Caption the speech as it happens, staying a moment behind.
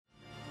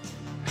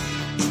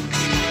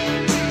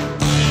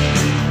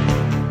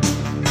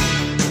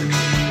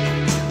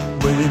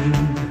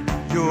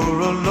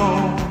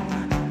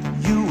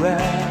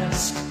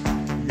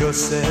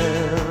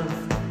yourself.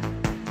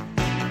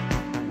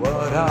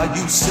 What are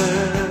you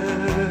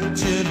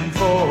searching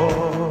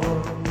for?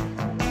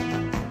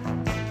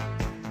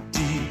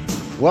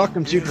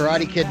 Welcome to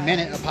Karate Kid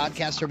Minute, a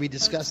podcast where we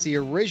discuss the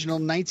original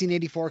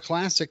 1984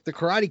 classic, The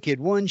Karate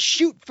Kid, one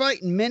shoot,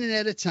 fight, and minute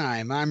at a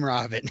time. I'm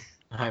Robin.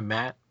 I'm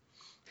Matt.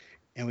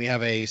 And we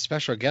have a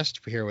special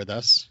guest here with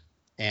us,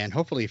 and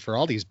hopefully for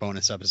all these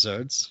bonus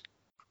episodes.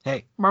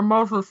 Hey. My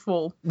mouth is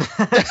full.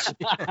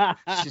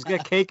 She's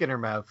got cake in her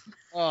mouth.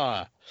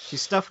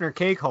 She's stuffing her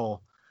cake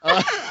hole. She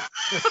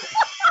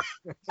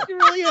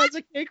really has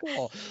a cake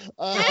hole.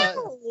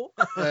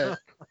 When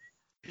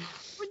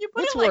you put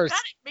What's it like worse?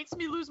 that, it makes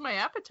me lose my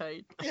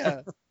appetite.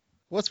 Yeah.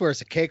 What's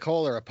worse, a cake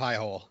hole or a pie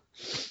hole?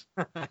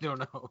 I don't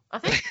know. I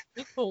think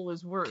cake hole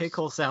is worse. Cake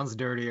hole sounds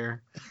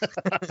dirtier.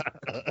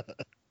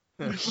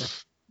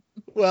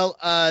 Well,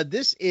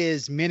 this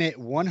is minute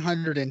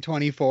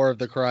 124 of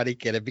The Karate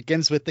Kid. It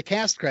begins with the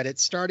cast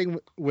credits, starting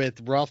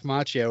with Ralph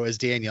Macchio as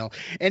Daniel,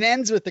 and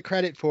ends with the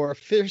credit for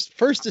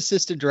first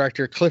assistant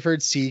director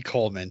Clifford C.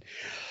 Coleman.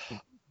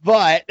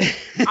 But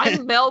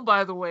I'm Mel,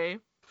 by the way.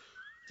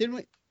 didn't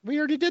we? We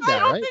already did I that,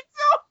 don't right? think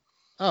so.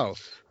 Oh.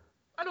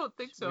 I don't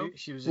think so.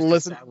 She was just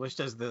Listen. established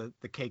as the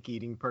cake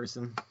eating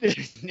person.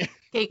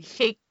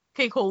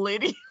 Cake hole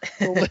lady.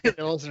 The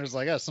listeners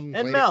like us. Some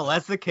And lady- Mel,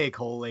 that's the cake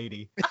hole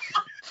lady.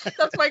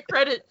 That's my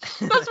credit.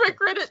 That's my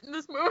credit in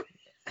this movie.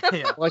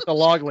 Yeah. like the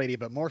log lady,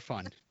 but more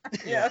fun.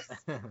 Yes.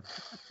 All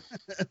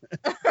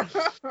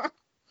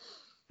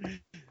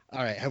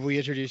right, have we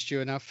introduced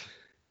you enough?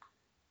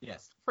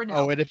 Yes. For now.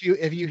 Oh, and if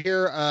you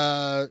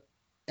hear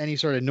any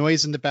sort of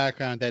noise in the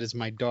background, that is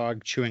my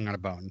dog chewing on a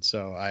bone.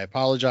 So I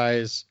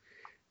apologize.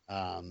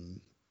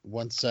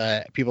 Once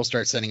people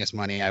start sending us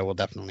money, I will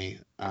definitely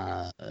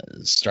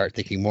start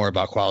thinking more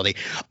about quality.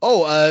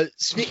 Oh,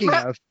 speaking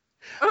of,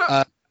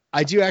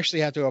 I do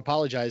actually have to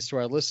apologize to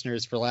our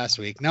listeners for last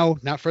week. No,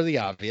 not for the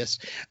obvious.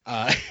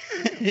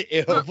 Hopefully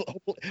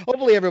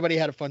everybody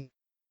had a fun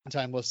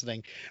time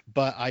listening,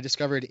 but I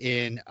discovered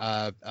in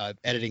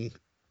editing,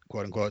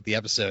 quote unquote, the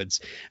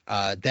episodes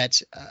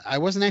that I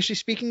wasn't actually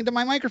speaking into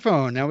my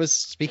microphone. I was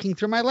speaking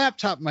through my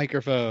laptop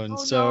microphone.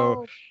 Oh, So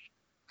no.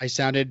 I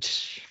sounded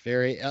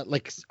very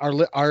like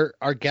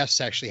our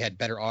guests actually had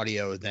better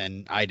audio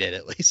than I did,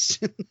 at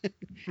least.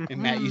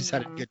 And Matt, you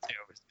sounded good too.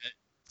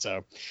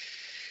 So,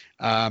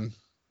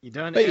 You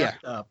done But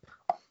amped up.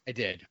 I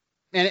did.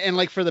 And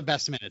like for the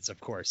best minutes, of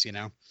course, you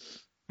know.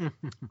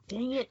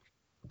 Dang it.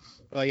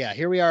 Well, yeah,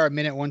 here we are at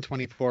minute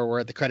 124. We're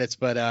at the credits,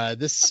 but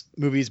this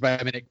Movies by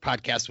a Minute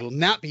podcast will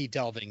not be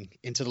delving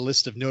into the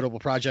list of notable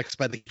projects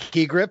by the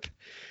Key Grip.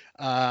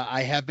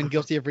 I have been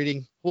guilty of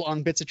reading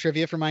long bits of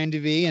trivia from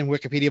IMDb and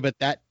Wikipedia, but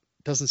that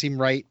doesn't seem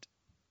right.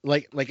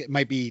 Like it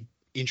might be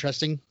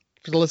interesting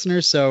for the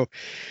listeners. So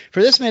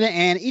for this minute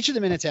and each of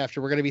the minutes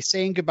after, we're going to be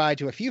saying goodbye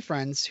to a few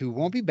friends who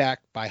won't be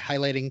back by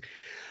highlighting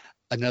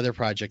another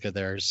project of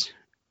theirs.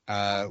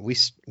 We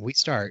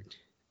start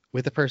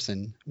with a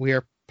person we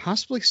are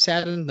possibly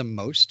saddened the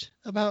most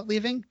about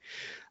leaving,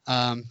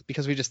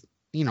 because we just,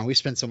 we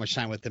spent so much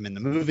time with them in the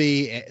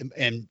movie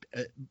and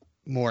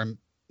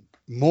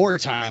more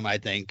time, I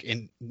think,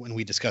 when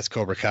we discuss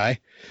Cobra Kai.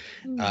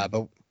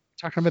 But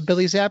talking about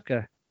Billy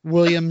Zabka,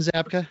 William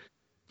Zabka.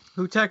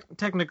 Who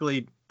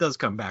technically does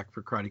come back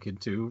for Karate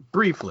Kid 2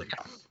 briefly.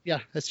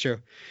 Yeah, that's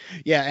true.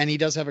 Yeah, and he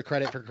does have a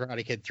credit for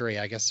Karate Kid 3.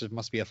 I guess it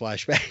must be a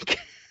flashback.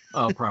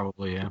 Oh,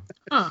 probably, yeah.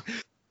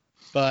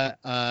 But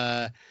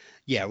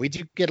yeah, we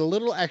do get a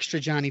little extra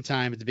Johnny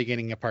time at the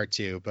beginning of part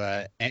 2,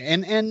 but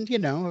and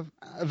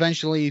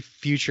eventually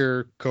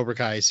future Cobra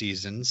Kai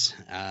seasons.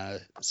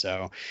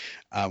 So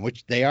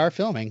which they are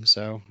filming,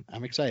 so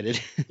I'm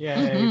excited.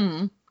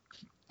 Yay.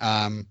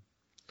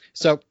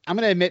 So I'm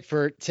going to admit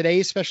for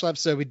today's special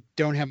episode, we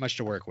don't have much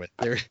to work with.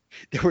 There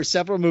were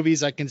several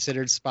movies I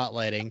considered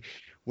spotlighting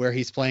where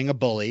he's playing a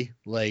bully,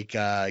 like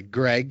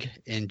Greg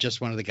in Just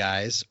One of the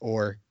Guys,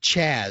 or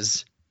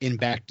Chaz in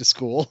Back to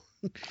School.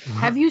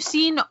 Have you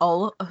seen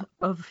all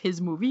of his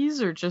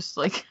movies, or just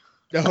like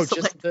No, a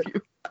select few?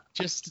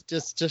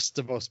 just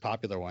the most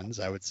popular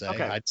ones, I would say.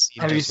 Okay.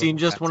 Have you seen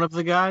Just One of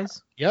the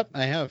Guys? Yep,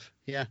 I have.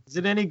 Yeah. Is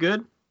it any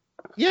good?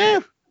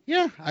 Yeah.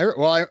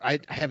 I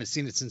haven't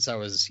seen it since I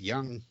was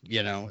young,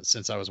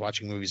 since I was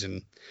watching movies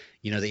in,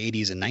 the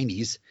 80s and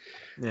 90s.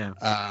 Yeah.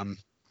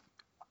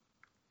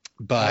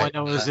 But All I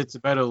know is it's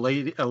about a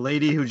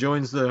lady who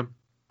joins the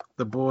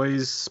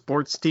boys'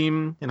 sports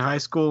team in high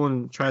school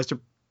and tries to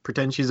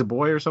pretend she's a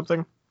boy or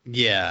something.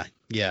 Yeah.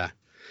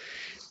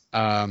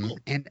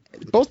 And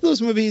both of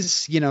those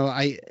movies,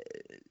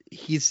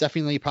 he's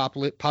definitely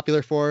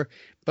popular for,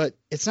 but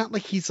it's not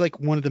like he's like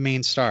one of the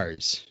main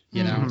stars,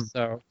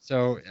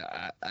 So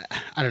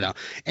I don't know.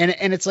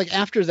 And it's like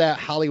after that,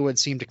 Hollywood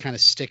seemed to kind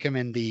of stick him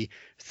in the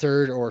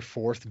third or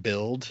fourth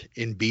build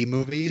in B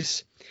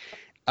movies.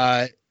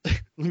 Let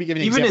me give you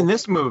an Even example. in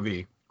this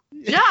movie.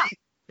 Yeah.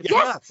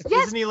 Yes.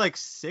 Isn't he like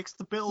sixth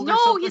build or No,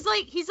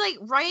 something? he's like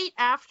right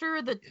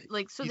after the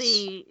so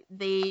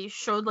they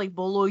showed like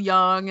Bolo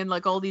Young and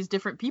like all these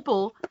different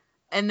people,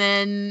 and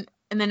then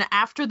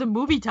after the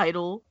movie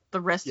title,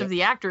 the rest of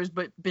the actors,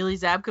 but Billy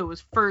Zabka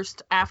was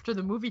first after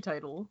the movie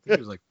title. I think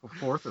he was like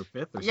fourth or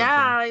fifth or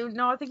something.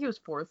 I think he was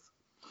fourth.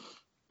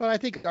 Well, I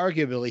think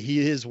arguably he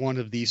is one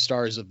of the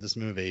stars of this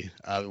movie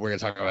we're going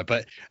to talk about.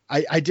 But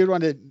I did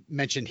want to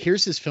mention,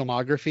 here's his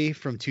filmography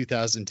from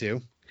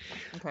 2002.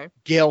 Okay.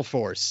 Gale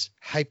Force,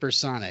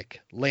 Hypersonic,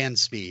 Land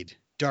Speed,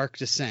 Dark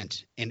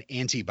Descent, and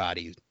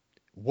Antibody.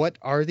 What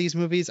are these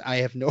movies? I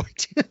have no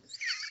idea.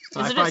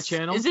 Sci-Fi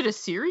Channel? Is it a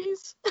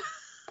series?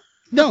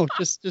 No,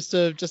 just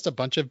a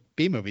bunch of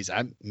B movies.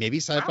 Maybe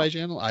Sci-Fi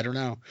Channel. I don't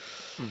know.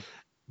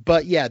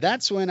 But yeah,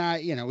 that's when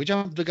we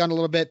jumped the gun a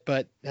little bit,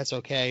 but that's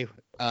okay.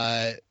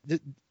 I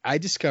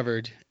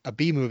discovered a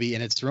B movie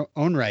in its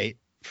own right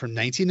from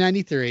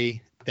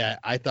 1993 that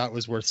I thought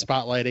was worth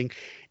spotlighting.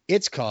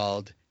 It's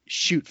called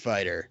Shoot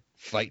Fighter,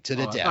 Fight to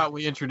the Death. I thought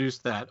we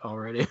introduced that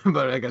already,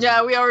 but I guess.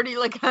 Yeah, we already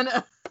kind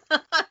of.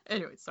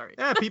 Anyway, sorry.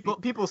 Yeah,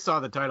 people saw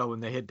the title when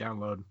they hit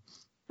download.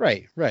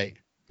 Right.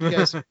 You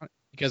guys want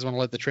to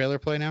let the trailer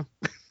play now?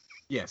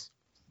 Yes.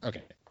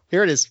 Okay.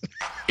 Here it is.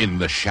 In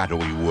the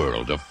shadowy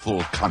world of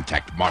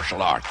full-contact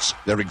martial arts,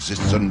 there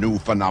exists a new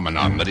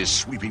phenomenon that is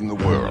sweeping the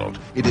world.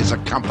 It is a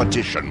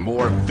competition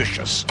more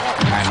vicious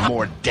and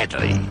more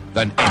deadly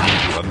than any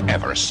you have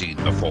ever seen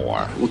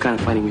before. What kind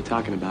of fighting are we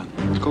talking about?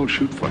 It's called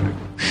Shoot Fighter.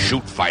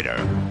 Shoot Fighter.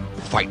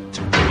 Fight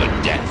to the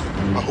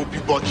death. I hope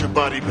you bought your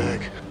body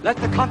bag. Let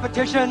the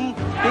competition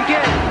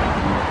begin.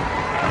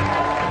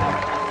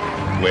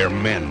 Where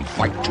men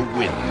fight to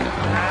win.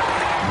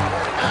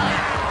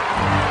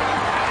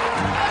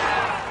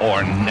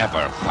 Or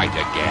never fight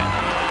again.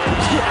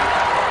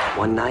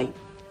 One night,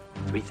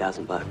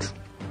 $3,000.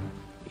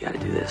 You gotta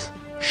do this.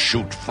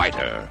 Shoot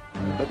Fighter.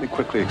 Let me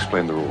quickly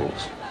explain the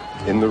rules.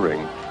 In the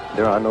ring,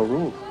 there are no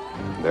rules.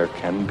 There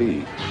can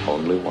be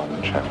only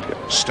one champion.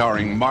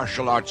 Starring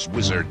martial arts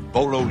wizard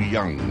Bolo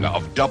Young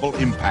of Double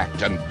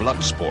Impact and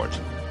Bloodsport,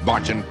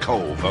 Martin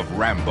Kove of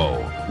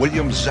Rambo,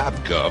 William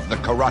Zabka of The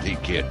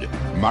Karate Kid,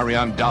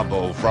 Marian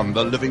Dabo from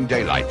The Living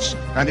Daylights,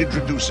 and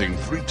introducing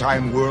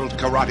three-time world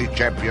karate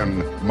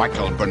champion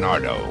Michael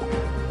Bernardo,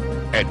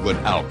 Edward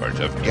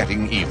Albert of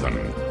Getting Even,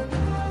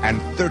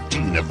 and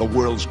 13 of the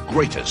world's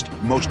greatest,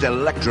 most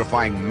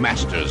electrifying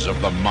masters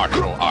of the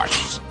martial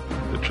arts.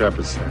 The trap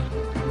is set.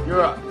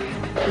 You're up.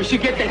 We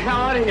should get the hell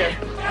out of here.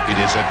 It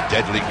is a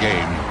deadly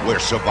game where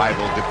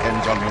survival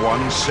depends on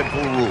one simple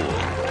rule: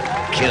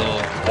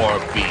 kill or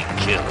be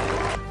killed.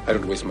 I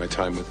don't waste my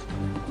time with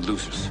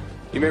losers.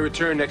 You may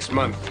return next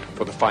month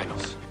for the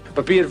finals.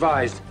 But be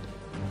advised,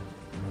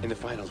 in the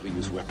finals we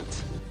use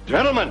weapons.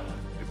 Gentlemen,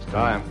 it's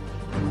time.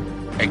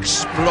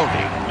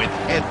 Exploding with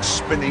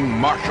head-spinning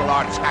martial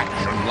arts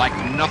action like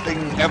nothing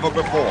ever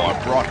before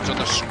brought to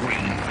the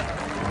screen.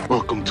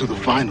 Welcome to the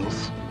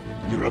finals.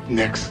 You're up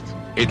next.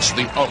 It's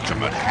the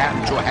ultimate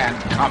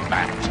hand-to-hand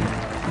combat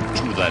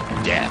to the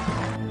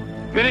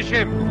death. Finish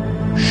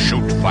him!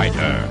 Shoot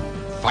Fighter.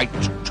 Fight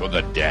to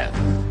the death.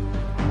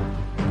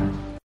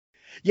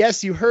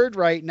 Yes, you heard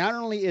right. Not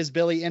only is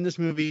Billy in this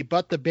movie,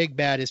 but the big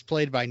bad is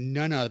played by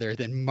none other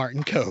than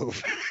Martin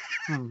Kove.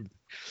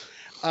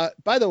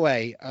 By the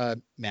way,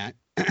 Matt,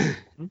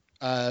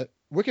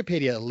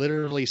 Wikipedia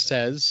literally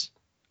says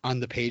on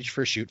the page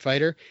for Shoot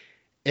Fighter,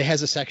 it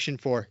has a section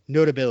for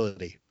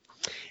notability.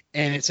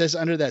 And it says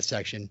under that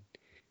section,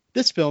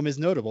 this film is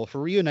notable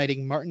for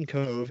reuniting Martin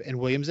Kove and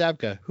William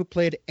Zabka, who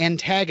played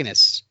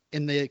antagonists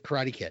in The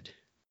Karate Kid.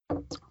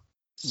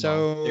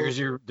 So well, there's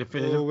your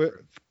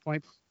definitive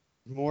point.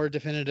 More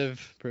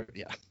definitive.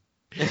 Yeah.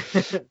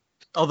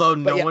 Although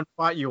no one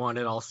fought you on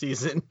it all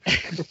season.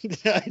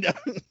 I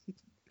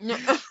know.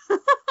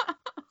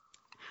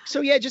 So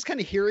yeah, just kind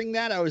of hearing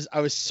that, I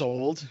was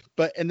sold.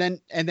 But and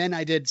then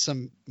I did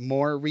some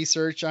more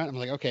research on it. I'm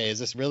like, okay, is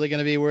this really going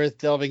to be worth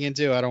delving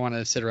into? I don't want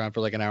to sit around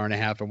for like an hour and a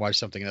half and watch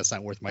something that's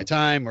not worth my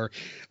time or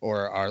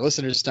our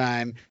listeners'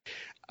 time.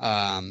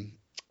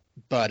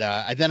 But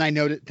then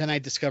I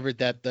discovered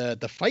that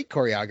the fight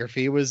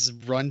choreography was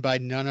run by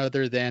none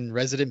other than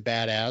Resident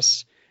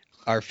Badass,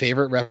 our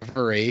favorite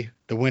referee,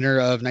 the winner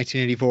of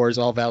 1984's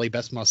All Valley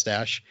Best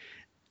Mustache,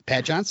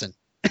 Pat Johnson.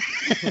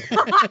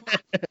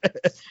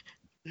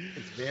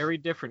 It's very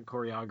different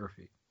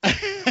choreography.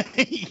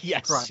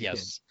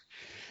 Yes.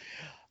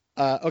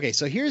 Okay,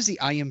 so here's the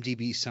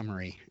IMDb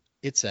summary.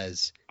 It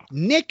says,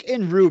 Nick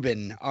and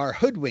Ruben are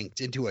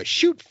hoodwinked into a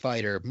shoot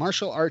fighter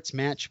martial arts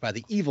match by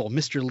the evil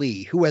Mr.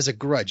 Lee, who has a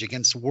grudge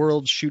against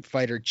world shoot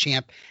fighter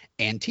champ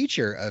and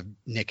teacher of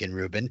Nick and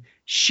Ruben,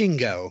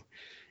 Shingo.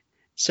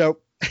 So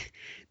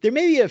there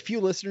may be a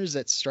few listeners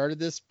that started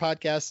this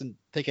podcast and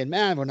thinking,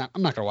 man, I'm not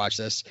going to watch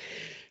this.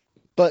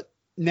 But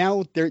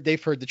now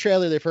they've heard the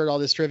trailer, they've heard all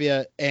this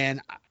trivia,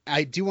 and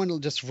I do want to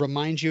just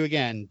remind you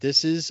again,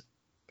 this is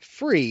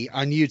free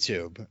on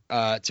YouTube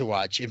to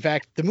watch. In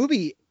fact, the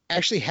movie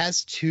actually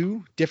has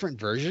two different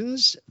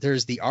versions.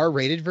 There's the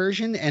R-rated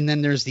version, and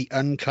then there's the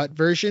uncut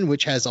version,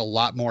 which has a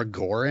lot more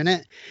gore in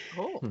it.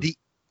 Oh.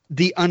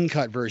 The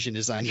uncut version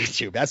is on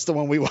YouTube. That's the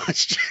one we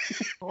watched.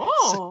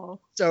 Oh.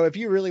 So if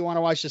you really want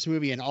to watch this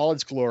movie in all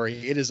its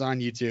glory, it is on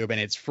YouTube and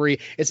it's free.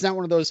 It's not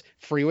one of those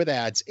free with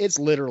ads. It's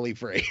literally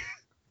free.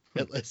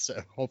 So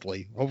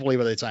hopefully by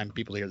the time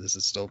people hear this,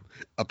 it's still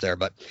up there.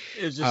 But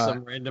It's just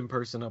some random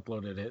person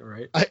uploaded it,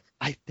 right?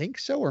 I think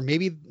so, or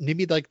maybe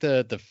like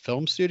the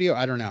film studio.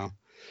 I don't know.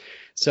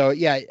 So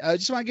yeah, I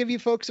just want to give you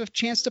folks a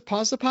chance to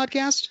pause the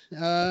podcast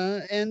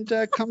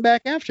and come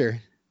back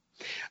after.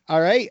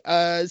 All right.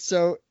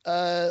 So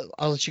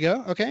I'll let you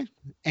go. Okay.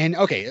 And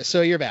okay,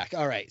 so you're back.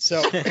 All right.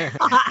 So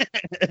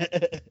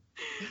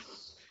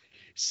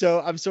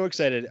so I'm so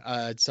excited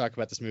to talk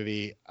about this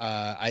movie.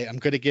 I'm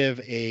going to give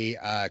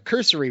a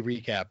cursory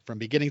recap from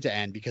beginning to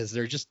end because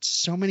there are just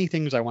so many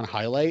things I want to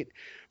highlight,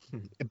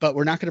 but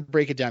we're not going to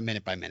break it down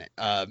minute by minute.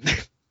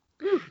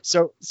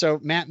 So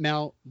Matt,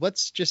 Mel,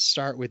 let's just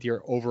start with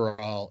your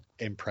overall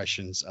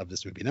impressions of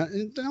this movie. Now,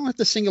 I don't have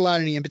to single out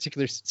any in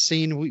particular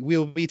scene.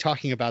 We'll be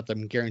talking about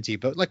them,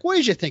 guaranteed. But like, what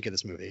did you think of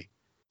this movie?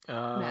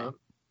 I've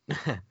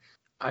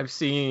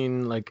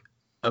seen like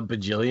a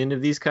bajillion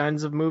of these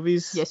kinds of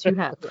movies. Yes, you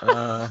have.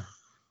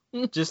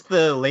 Just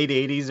the late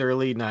 80s,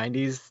 early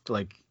 90s,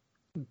 like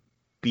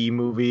B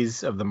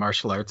movies of the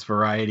martial arts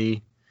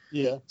variety.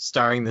 Yeah.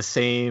 Starring the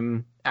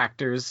same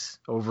actors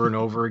over and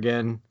over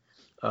again.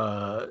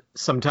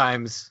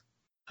 Sometimes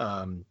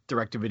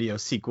direct-to-video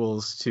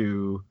sequels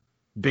to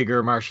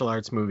bigger martial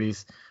arts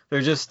movies.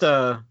 They're just,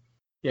 they're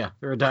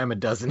a dime a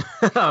dozen.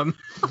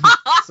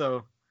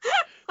 So,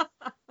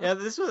 yeah,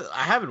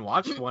 I haven't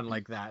watched one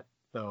like that,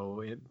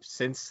 though,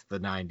 since the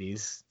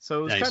 90s. So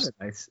it was kind of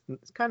nice.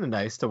 It's kind of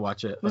nice to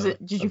watch it.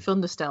 Did you feel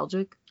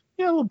nostalgic?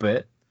 Yeah, a little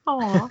bit.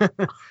 Aww.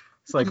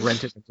 It's like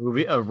renting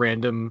a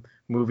random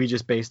movie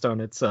just based on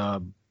its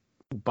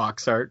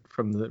box art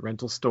from the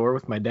rental store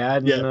with my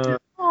dad. Yeah. And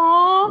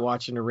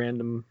watching a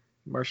random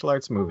martial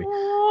arts movie.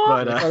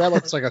 But that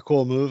looks like a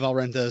cool move. I'll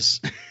rent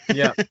this.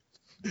 Yeah.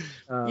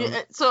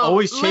 So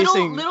always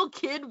chasing little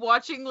kid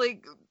watching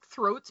like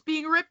throats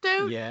being ripped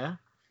out. Yeah.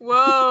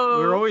 Whoa.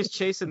 We were always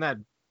chasing that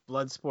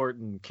blood sport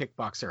and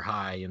kickboxer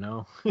high, you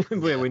know.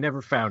 We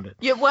never found it.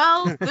 Yeah.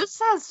 Well,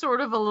 this has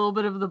sort of a little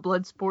bit of the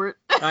blood sport.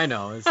 I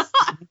know.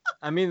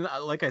 I mean,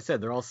 like I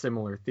said, they're all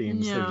similar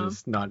themes. Yeah. They're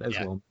just not as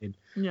well made.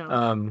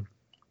 Yeah.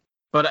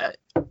 But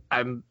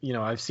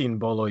I've seen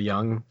Bolo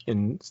Young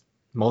in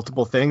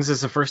multiple things. This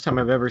is the first time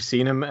I've ever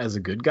seen him as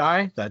a good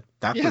guy.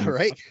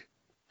 Right.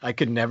 I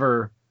could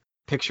never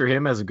picture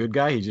him as a good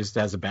guy. He just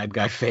has a bad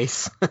guy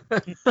face.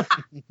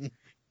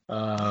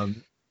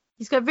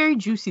 He's got very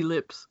juicy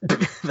lips.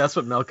 That's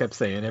what Mel kept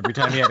saying every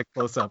time he had a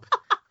close up.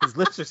 His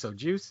lips are so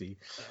juicy.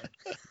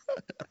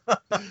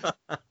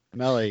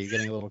 Melly, you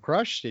getting a little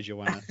crush? Did you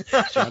want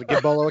to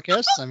give Bolo a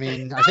kiss? I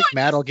mean, I think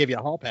Matt will give you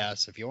a hall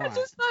pass if you want. I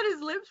just thought his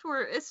lips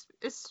were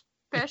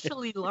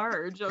especially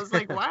large. I was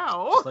like,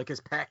 wow. Just like his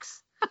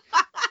pecs.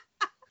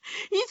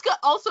 He's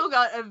also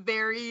got a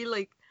very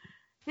like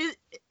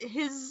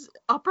his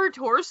upper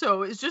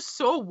torso is just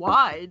so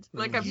wide.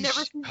 Like I've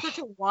never seen such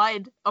a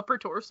wide upper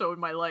torso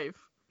in my life.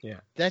 Yeah.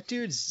 That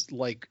dude's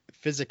like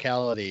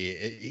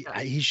physicality.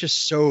 He's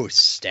just so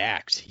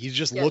stacked. He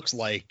just looks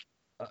like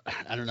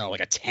I don't know,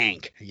 like a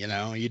tank, you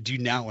know. You do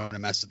not want to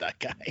mess with that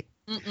guy.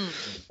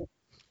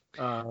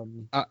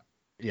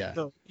 Yeah.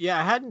 So, yeah,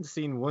 I hadn't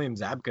seen William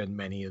Zabka in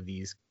many of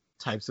these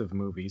types of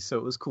movies, so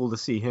it was cool to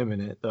see him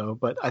in it, though.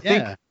 But I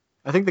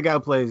think the guy who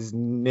plays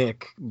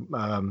Nick,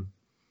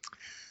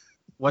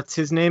 what's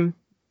his name?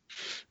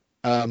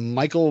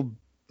 Michael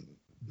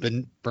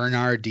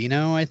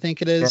Bernardino, I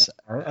think it is.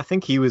 Yeah, I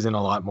think he was in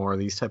a lot more of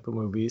these type of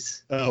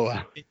movies. Oh,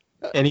 wow.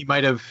 And he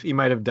might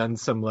have done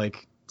some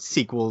like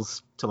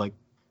sequels to like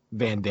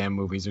Van Damme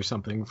movies or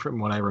something from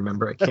what I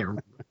remember. I can't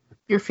remember.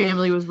 Your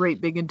family was right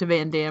big into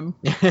Van Damme.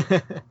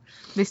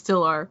 They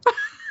still are.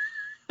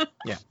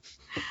 Yeah.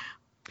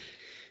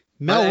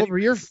 Mel, what were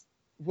your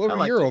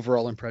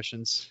overall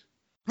impressions?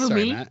 Who,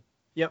 Sorry, me? Matt.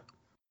 Yep.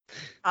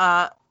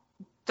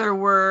 There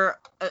were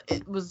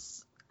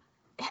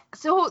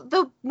so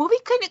the movie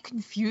kind of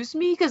confused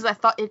me because I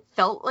thought it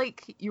felt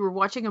like you were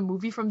watching a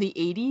movie from the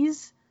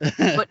 80s,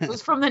 but it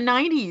was from the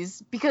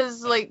 90s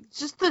because like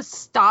just the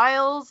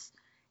styles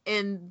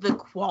and the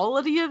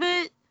quality of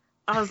it,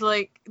 I was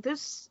like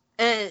this.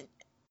 And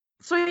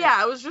so yeah,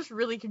 I was just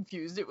really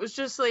confused. It was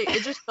just like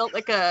it just felt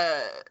like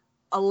a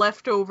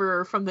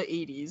leftover from the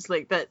 80s,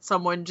 like that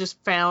someone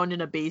just found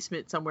in a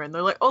basement somewhere, and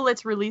they're like, "Oh,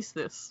 let's release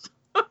this."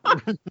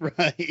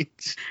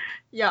 Right.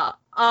 Yeah.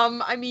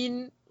 I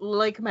mean,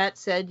 like Matt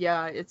said,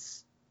 yeah,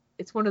 it's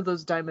one of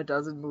those dime a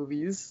dozen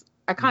movies.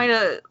 I kind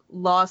of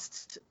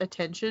lost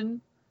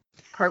attention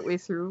partway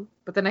through,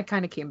 but then I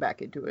kind of came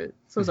back into it,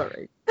 so it's all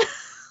right.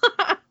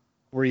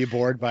 Were you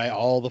bored by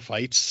all the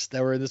fights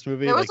that were in this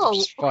movie? There Like was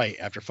just fight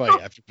after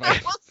fight after fight.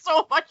 There was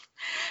so much,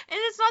 and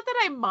it's not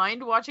that I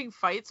mind watching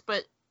fights,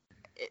 but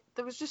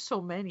there was just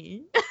so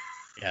many.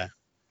 Yeah.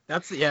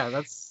 That's.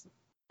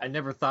 I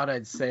never thought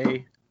I'd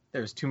say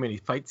there was too many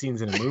fight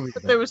scenes in a movie.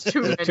 There was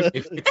too many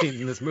fight scenes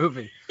in this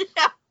movie.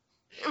 Yeah.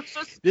 It was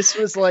just... This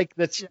was like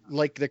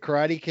like the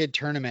Karate Kid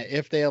tournament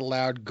if they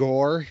allowed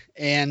gore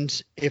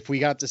and if we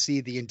got to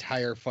see the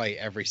entire fight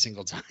every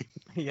single time.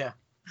 Yeah.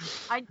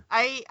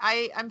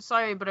 I'm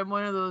sorry, but I'm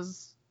one of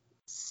those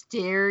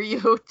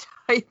stereotype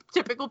by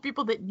typical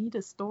people that need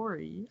a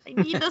story. I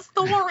need a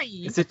story.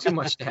 Is it too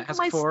much to ask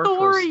My for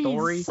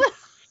stories. a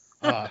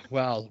story?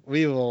 Well,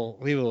 we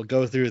will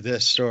go through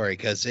this story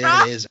because it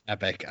is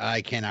epic.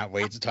 I cannot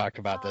wait to talk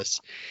about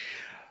this.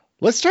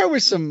 Let's start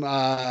with some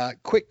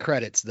quick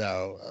credits,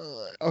 though.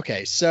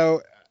 Okay,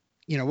 so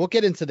we'll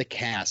get into the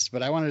cast,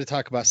 but I wanted to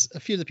talk about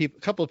a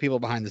couple of people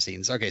behind the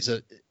scenes. Okay, so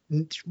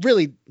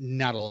really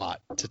not a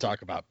lot to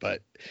talk about,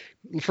 but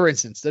for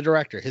instance, the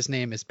director, his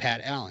name is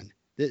Pat Allen.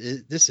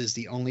 This is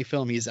the only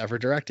film he's ever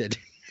directed.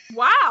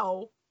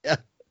 Wow. Yeah.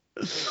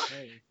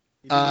 Hey,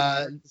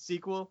 the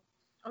sequel?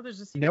 Oh, there's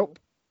a sequel.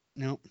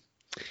 Nope.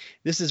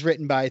 This is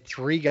written by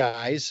 3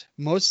 guys,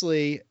 most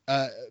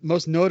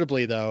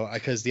notably though,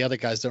 because the other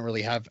guys don't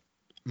really have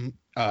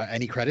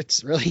any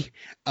credits really.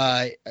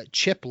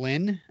 Chip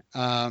Lynn,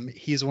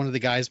 he's one of the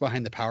guys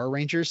behind the Power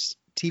Rangers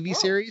TV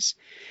series,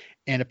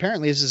 and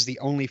apparently this is the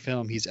only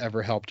film he's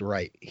ever helped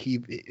write.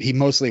 He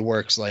mostly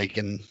works like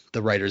in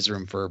the writer's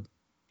room for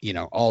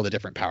all the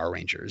different Power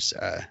Rangers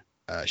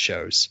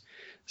shows.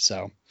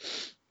 So,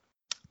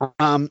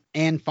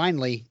 and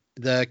finally,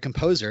 the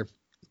composer.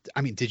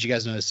 I mean, did you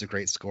guys notice a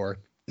great score?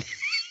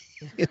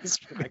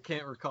 I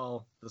can't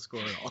recall the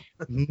score at all.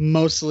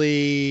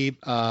 Mostly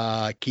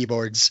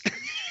keyboards.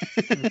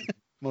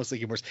 Mostly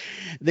keyboards.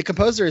 The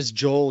composer is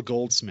Joel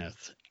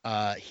Goldsmith.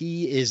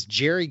 He is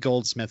Jerry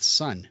Goldsmith's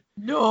son.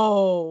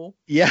 No.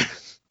 Yeah.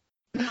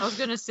 I was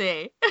gonna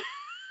say.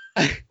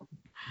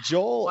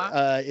 Joel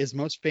is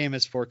most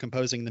famous for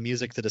composing the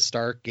music to the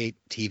Stargate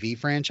TV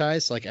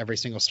franchise. Like every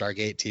single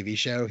Stargate TV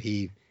show,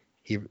 he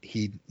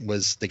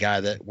was the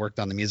guy that worked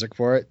on the music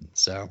for it.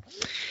 So,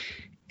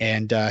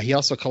 and he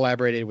also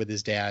collaborated with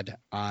his dad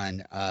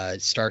on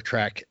Star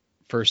Trek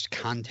First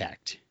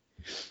Contact.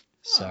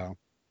 So,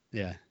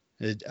 yeah,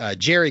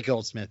 Jerry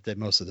Goldsmith did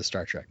most of the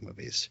Star Trek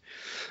movies.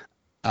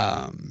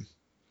 All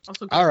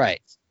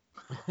right.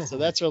 So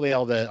that's really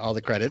all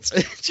the credits.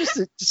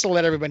 just to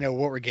let everybody know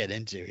what we're getting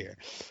into here.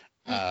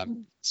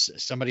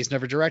 Somebody's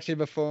never directed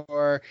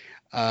before.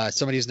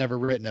 Somebody's never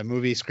written a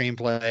movie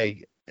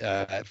screenplay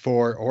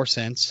for or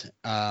since.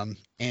 And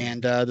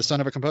the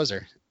son of a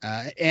composer.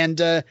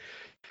 And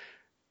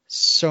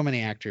so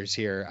many actors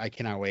here. I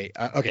cannot wait.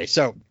 Okay,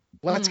 so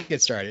let's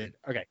get started.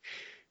 Okay.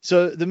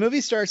 So the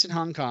movie starts in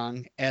Hong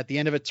Kong at the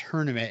end of a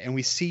tournament, and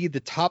we see the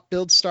top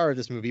billed star of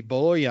this movie,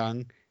 Bolo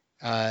Yeung,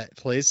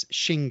 plays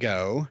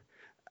Shingo,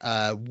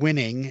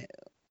 winning,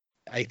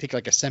 I think,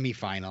 like a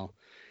semifinal.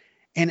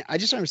 And I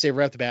just want to say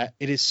right off the bat,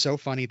 it is so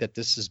funny that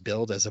this is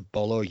billed as a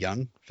Bolo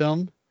Yeung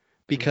film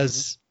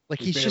because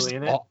he's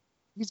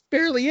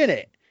barely in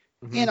it.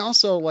 Mm-hmm. And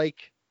also,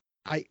 like,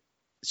 I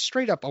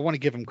straight up, I want to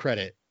give him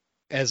credit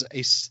as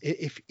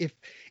if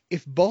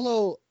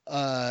Bolo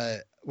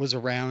was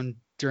around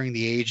during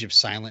the age of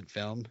silent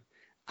film,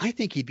 I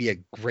think he'd be a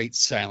great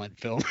silent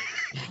film.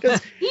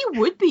 He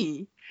would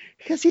be.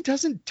 Because he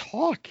doesn't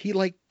talk. He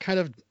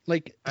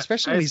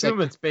especially when he's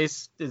like.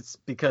 It's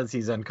because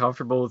he's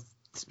uncomfortable with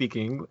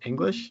speaking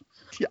English.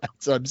 Yeah,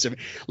 so I'm assuming.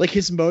 Like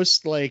his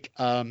most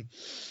the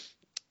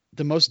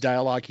most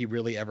dialogue he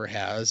really ever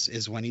has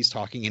is when he's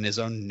talking in his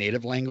own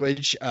native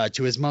language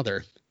to his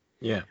mother.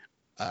 Yeah.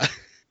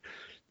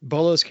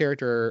 Bolo's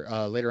character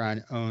later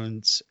on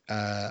owns,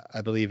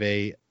 I believe,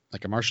 a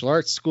martial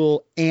arts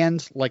school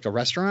and like a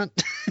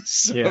restaurant.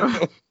 So,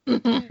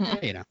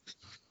 yeah.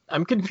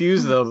 I'm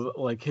confused though.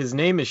 Like his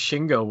name is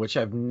Shingo, which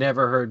I've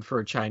never heard for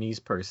a Chinese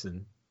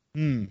person.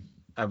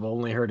 I've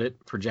only heard it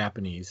for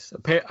Japanese.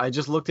 I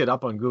just looked it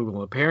up on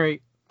Google.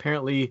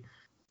 Apparently,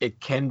 it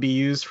can be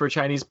used for a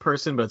Chinese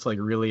person, but it's like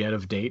really out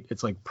of date.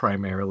 It's like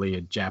primarily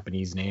a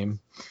Japanese name.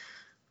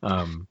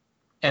 And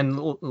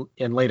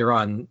later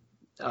on,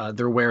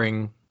 they're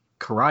wearing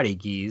karate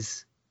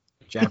gis,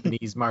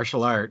 Japanese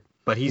martial art,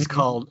 but he's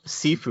called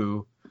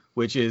Sifu,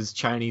 which is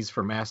Chinese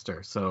for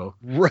master. So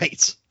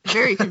right.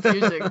 Very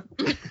confusing.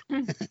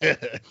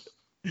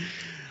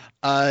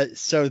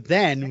 So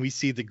then we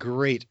see the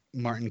great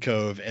Martin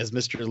Kove as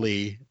Mr.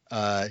 Lee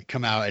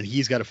come out, and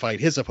he's got to fight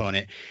his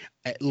opponent.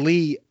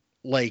 Lee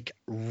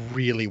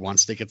really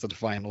wants to get to the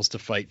finals to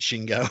fight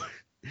Shingo.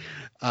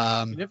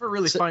 You never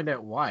really find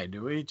out why,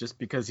 do we? Just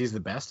because he's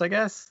the best, I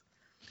guess.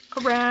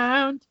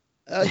 Around.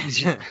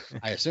 I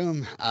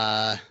assume.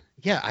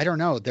 Yeah, I don't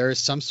know. There's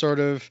some sort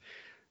of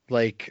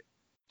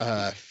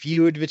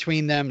feud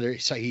between them.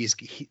 He's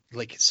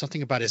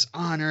something about his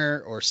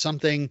honor or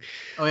something.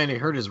 Oh, and he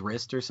hurt his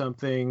wrist or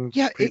something.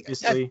 Yeah,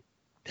 previously.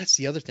 That's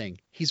the other thing.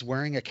 He's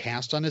wearing a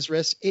cast on his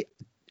wrist.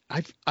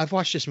 I've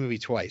watched this movie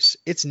twice.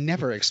 It's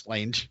never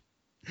explained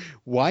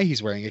why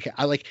he's wearing a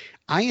cast.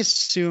 I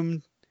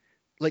assumed,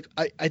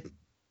 I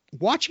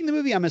watching the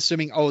movie, I'm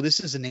assuming, oh, this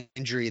is an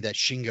injury that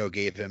Shingo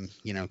gave him,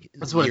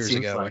 that's what years it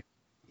seems ago. like.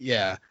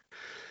 Yeah.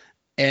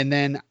 And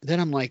then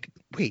I'm like,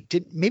 wait,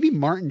 did maybe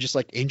Martin just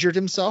injured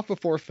himself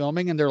before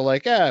filming? And they're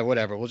like,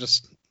 whatever. We'll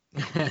just,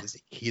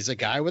 he's a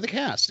guy with a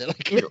cast.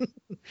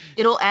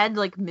 It'll add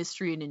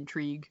mystery and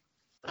intrigue.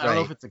 I don't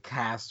know if it's a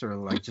cast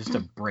or just a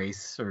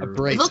brace or a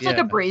brace. It looks like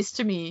a brace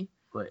to me.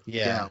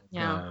 Yeah.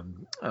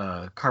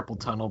 Carpal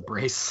tunnel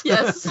brace.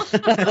 Yes.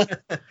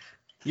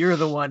 You're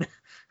the one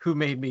who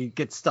made me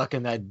get stuck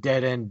in that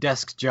dead end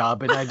desk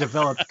job, and I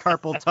developed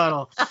carpal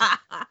tunnel.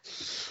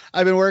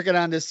 I've been working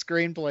on this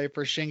screenplay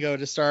for Shingo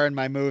to star in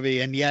my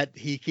movie, and yet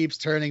he keeps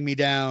turning me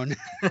down.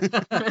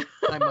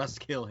 I must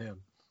kill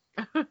him.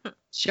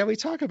 Shall we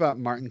talk about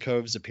Martin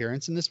Kove's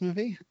appearance in this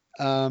movie?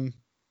 To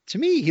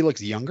me, he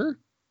looks younger.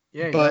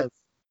 Yeah, he but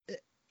does.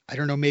 I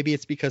don't know. Maybe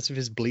it's because of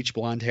his bleach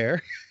blonde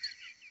hair.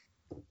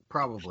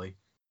 Probably.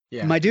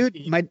 Yeah. My dude,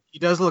 he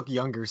does look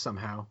younger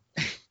somehow.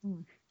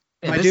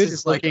 My this dude is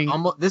is like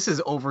looking. this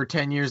is over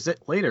 10 years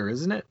later,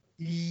 isn't it?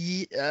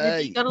 Maybe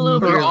he got a little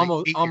bit Or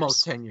barely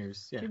almost 10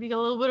 years. Yeah. Maybe he got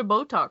a little bit of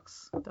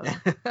Botox.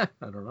 I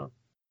don't know.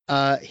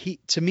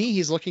 To me,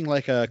 he's looking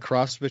like a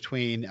cross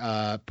between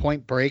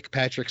Point Break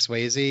Patrick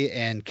Swayze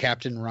and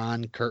Captain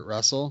Ron Kurt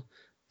Russell.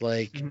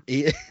 Like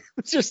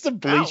it's just a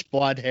bleach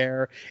blonde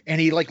hair,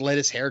 and he like let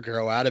his hair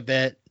grow out a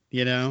bit,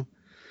 you know.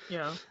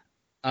 Yeah.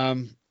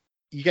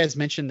 You guys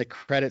mentioned the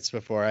credits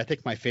before. I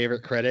think my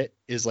favorite credit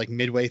is like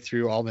midway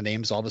through all the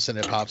names, all of a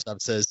sudden it pops up,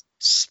 says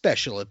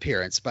special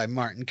appearance by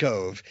Martin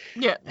Kove.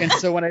 Yeah. And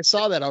so when I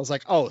saw that, I was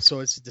like, oh, so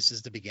this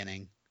is the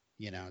beginning.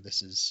 You know,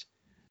 this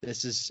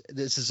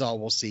is all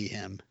we'll see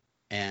him.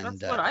 And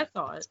that's what I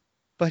thought.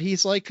 But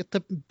he's like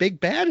the big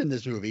bad in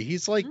this movie.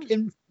 He's like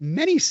in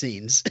many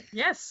scenes.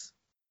 Yes.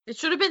 It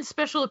should have been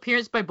special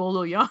appearance by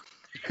Bolo Young.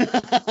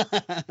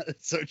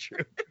 That's so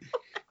true.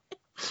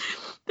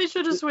 They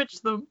should have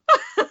switched them.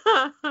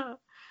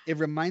 It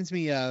reminds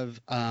me of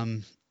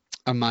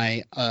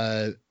my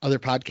other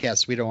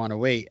podcast, We Don't Want to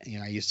Wait. You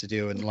know, I used to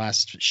do, and the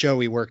last show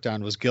we worked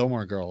on was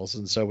Gilmore Girls,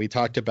 and so we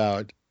talked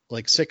about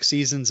like 6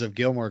 seasons of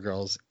Gilmore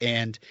Girls,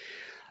 and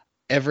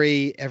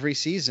every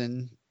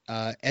season,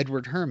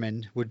 Edward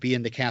Herrmann would be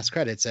in the cast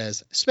credits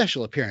as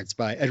special appearance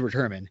by Edward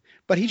Herrmann,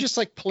 but he just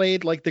like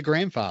played like the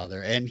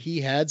grandfather, and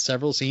he had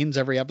several scenes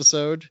every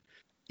episode,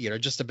 you know,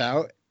 just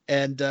about,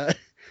 and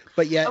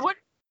but yet.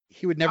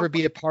 He would never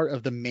be a part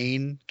of the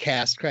main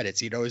cast credits.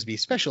 He'd always be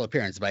special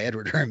appearance by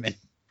Edward Herrmann.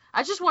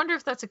 I just wonder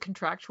if that's a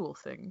contractual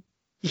thing.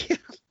 Yeah,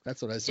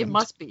 that's what I assumed. It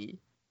must be.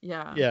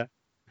 Yeah. Yeah.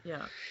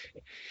 Yeah.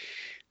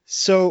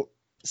 So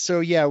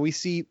yeah, we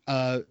see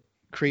Kreese,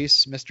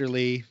 Mr.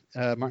 Lee,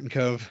 Martin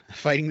Kove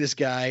fighting this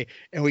guy,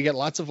 and we get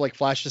lots of like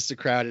flashes to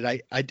crowd,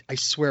 and I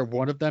swear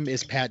one of them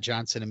is Pat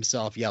Johnson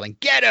himself yelling,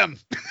 "Get him!"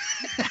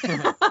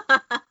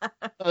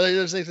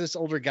 There's like this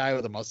older guy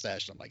with a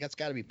mustache. I'm like, that's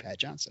got to be Pat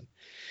Johnson.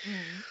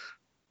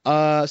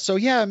 So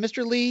yeah,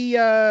 Mr. Lee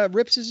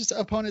rips his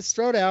opponent's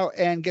throat out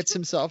and gets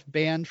himself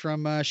banned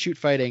from shoot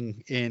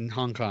fighting in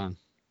Hong Kong.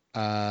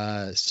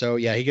 So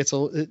yeah, he gets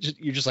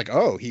you're just like,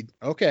 oh,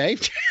 okay.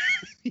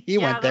 he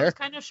went there. That's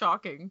kind of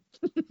shocking.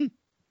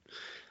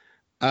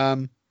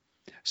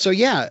 So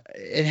yeah,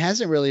 it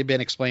hasn't really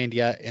been explained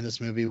yet in this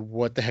movie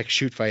what the heck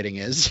shoot fighting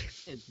is.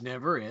 It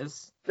never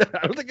is.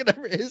 I don't think it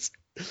ever is.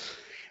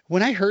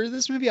 When I heard of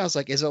this movie, I was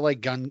like, is it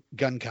like gun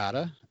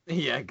kata?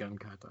 Yeah, gun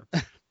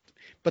kata.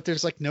 But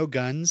there's like no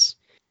guns.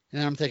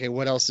 And I'm thinking,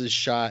 what else is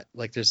shot?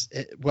 Like there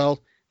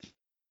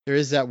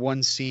is that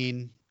one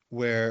scene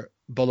where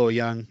Bolo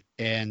Young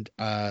and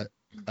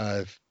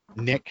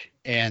Nick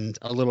and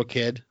a little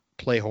kid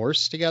play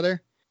horse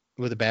together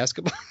with a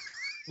basketball.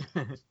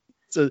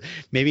 So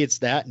maybe it's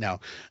that. No,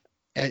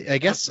 I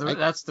guess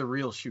that's the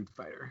real shoot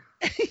fighter.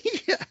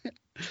 Yeah.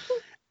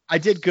 I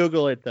did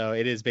Google it though.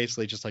 It is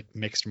basically just like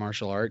mixed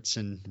martial arts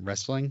and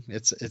wrestling.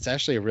 It's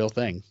actually a real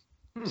thing.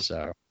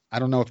 So I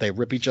don't know if they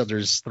rip each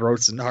other's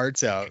throats and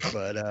hearts out,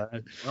 but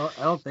well,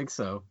 I don't think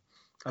so.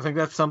 I think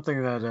that's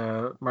something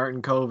that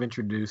Martin Kove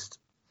introduced.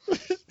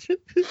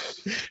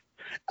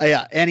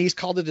 Yeah, and he's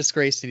called a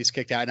disgrace and he's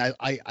kicked out. And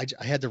I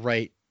had to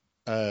write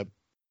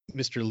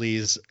Mr.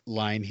 Lee's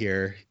line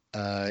here.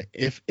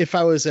 If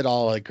I was at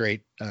all a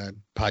great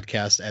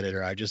podcast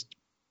editor, I just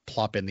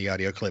plop in the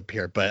audio clip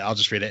here, but I'll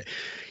just read it.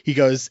 He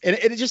goes,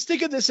 and just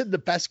think of this in the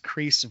best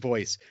Kreese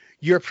voice.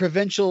 Your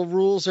provincial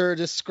rules are a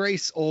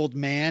disgrace, old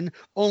man.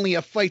 Only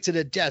a fight to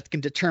the death can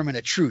determine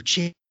a true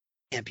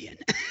champion.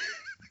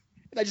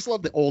 And I just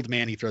love the old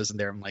man he throws in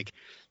there. I'm like,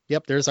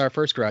 yep, there's our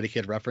first Karate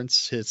Kid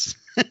reference. It's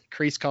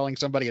Kreese calling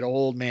somebody an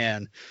old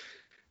man.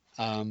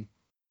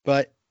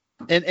 But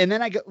and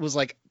then I was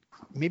like,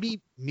 maybe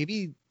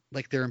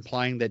like they're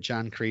implying that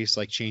John Kreese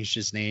like changed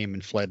his name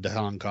and fled to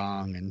Hong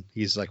Kong, and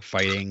he's like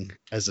fighting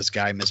as this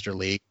guy, Mr.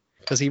 Lee,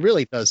 because he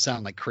really does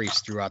sound like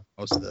Kreese throughout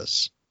most of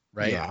this,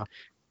 right? Yeah.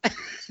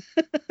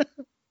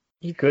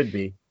 He could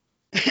be.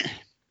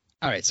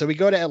 All right, so we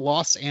go to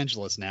Los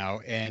Angeles now,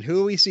 and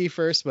who we see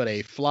first but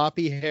a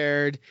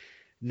floppy-haired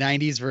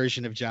 90s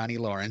version of Johnny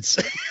Lawrence.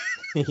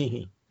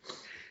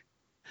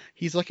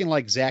 He's looking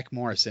like Zach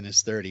Morris in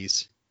his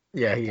 30s.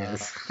 Yeah, he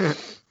is.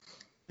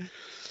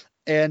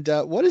 And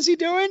what is he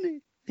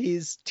doing?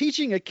 He's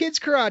teaching a kids'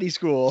 karate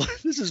school.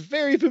 This is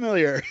very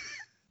familiar.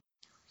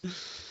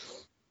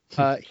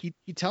 He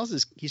tells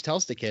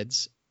the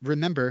kids,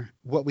 remember,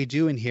 what we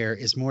do in here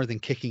is more than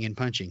kicking and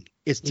punching.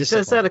 It's discipline.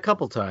 He says that a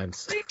couple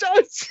times. He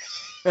does.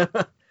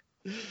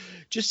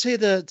 Just say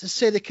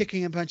the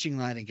kicking and punching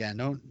line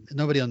again.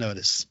 Nobody will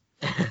notice.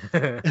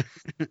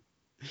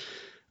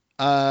 We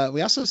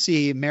also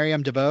see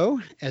Miriam DeBeau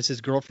as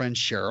his girlfriend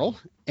Cheryl,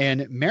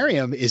 and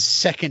Miriam is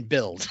second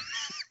billed.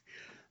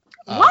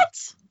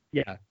 What?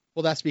 Yeah.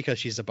 Well, that's because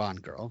she's a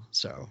Bond girl.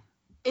 So.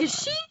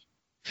 Is she?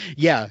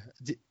 Yeah.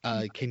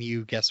 Can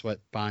you guess what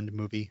Bond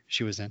movie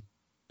she was in?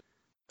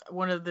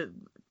 One of the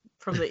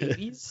from the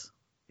 80s?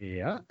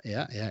 Yeah.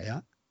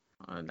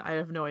 I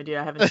have no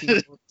idea. I haven't seen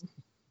it.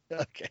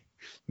 Okay.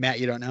 Matt,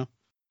 you don't know?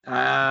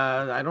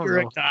 I don't You're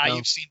a know. guy. No.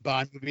 You've seen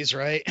Bond movies,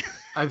 right?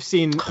 I've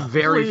seen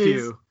very Please.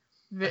 few.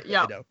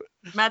 Yeah. I know.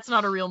 Matt's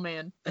not a real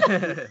man.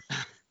 Darn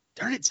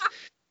it.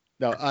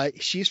 No,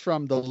 she's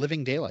from The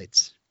Living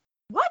Daylights.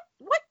 What?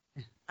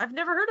 I've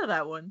never heard of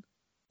that one.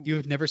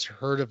 You've never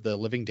heard of The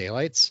Living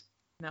Daylights?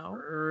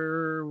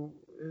 No.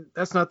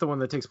 That's not the one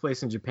that takes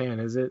place in Japan,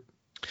 is it?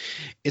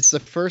 It's the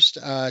first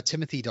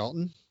Timothy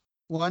Dalton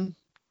one,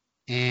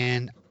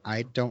 and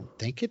I don't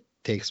think it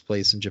takes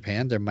place in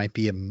Japan. There might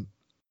be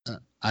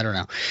I don't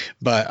know,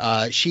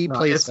 but she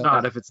plays. It's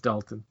not if it's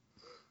Dalton.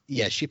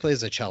 Yeah, she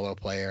plays a cello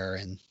player,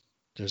 and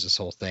there's this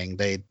whole thing.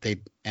 They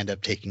end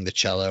up taking the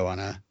cello on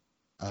a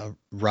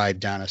ride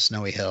down a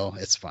snowy hill.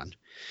 It's fun.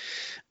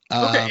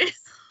 Okay.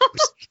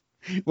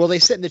 Well, they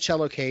sit in the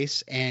cello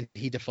case, and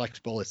he deflects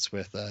bullets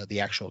with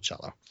the actual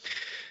cello.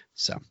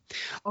 So.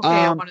 Okay,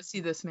 I want to see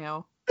this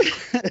now.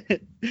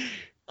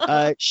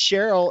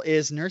 Cheryl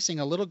is nursing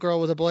a little girl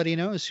with a bloody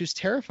nose who's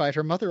terrified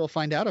her mother will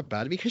find out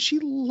about it because she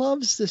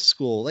loves this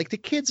school. Like, the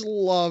kids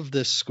love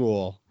this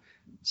school.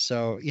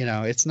 So,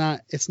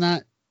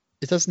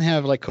 it doesn't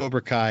have like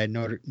Cobra Kai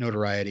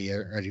notoriety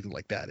or anything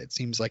like that. It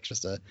seems like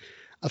just a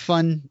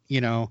fun,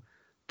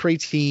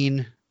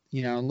 preteen,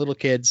 little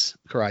kids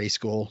karate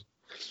school.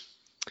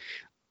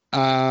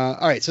 All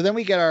right. So then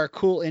we get our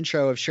cool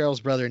intro of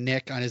Cheryl's brother,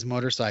 Nick, on his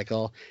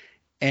motorcycle.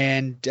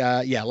 And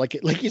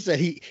like you said,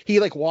 he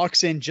like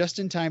walks in just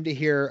in time to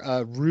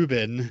hear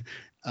Ruben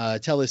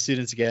tell his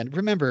students again,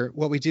 remember,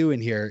 what we do in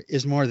here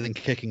is more than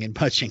kicking and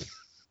punching.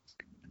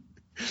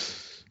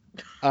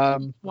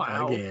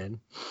 Wow. Again.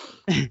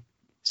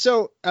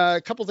 So a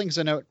couple things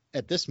to note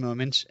at this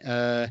moment.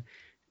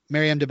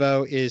 Miriam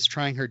DeBeau is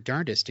trying her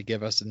darndest to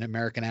give us an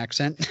American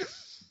accent.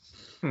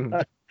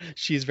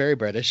 She's very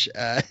British.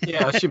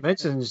 Yeah, she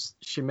mentions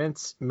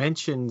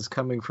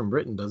coming from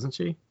Britain, doesn't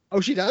she?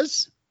 Oh, she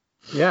does?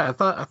 Yeah,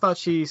 I thought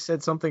she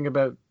said something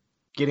about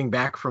getting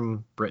back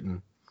from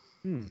Britain.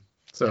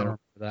 So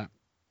that.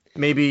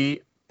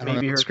 maybe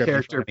her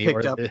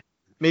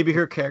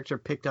character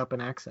picked up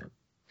an accent.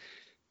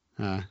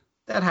 That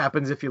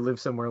happens if you live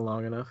somewhere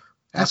long enough.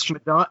 Ask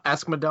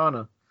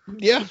Madonna.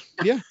 Yeah.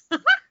 Yeah,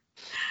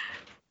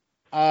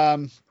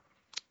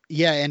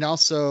 and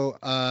also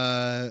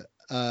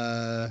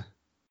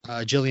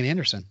Gillian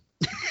Anderson.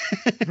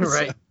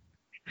 Right. So,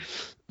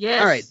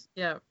 Yes. all right.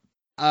 Yeah.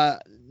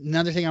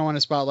 Another thing I want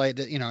to spotlight,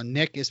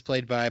 Nick is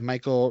played by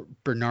Michael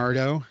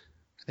Bernardo. I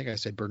think I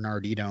said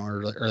Bernardino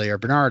earlier.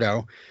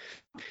 Bernardo.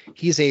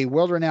 He's a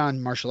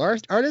world-renowned martial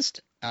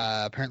artist.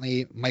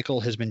 Apparently,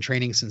 Michael has been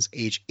training since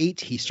age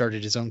 8. He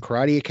started his own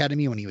karate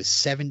academy when he was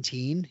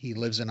 17. He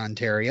lives in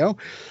Ontario.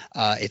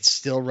 It's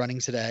still running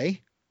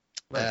today.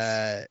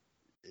 Nice.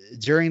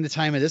 During the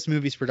time of this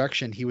movie's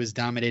production, he was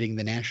dominating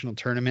the national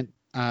tournament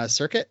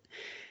circuit,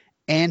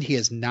 and he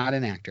is not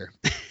an actor.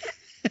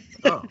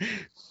 Oh.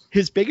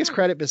 His biggest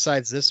credit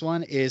besides this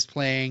one is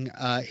playing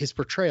his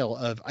portrayal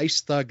of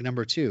Ice Thug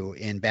No. 2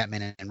 in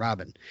Batman and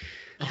Robin.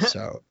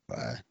 So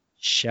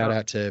shout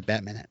out to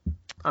Batman.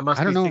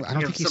 I don't know. I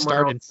don't think he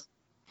started.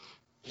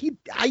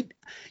 I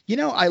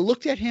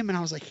looked at him and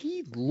I was like,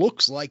 he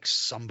looks like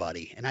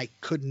somebody, and I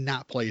could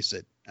not place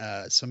it.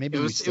 So maybe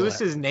it was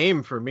his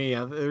name for me.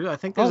 I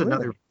think there's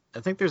another. Really? I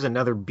think there's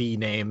another B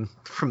name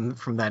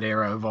from that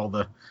era of all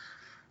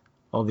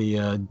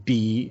the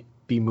B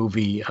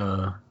movie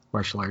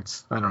martial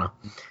arts. I don't know.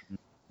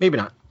 Maybe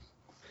not.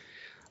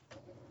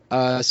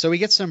 So we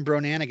get some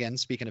Bronanigans,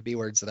 speaking of B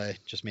words that I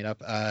just made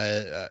up,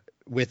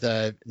 with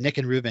Nick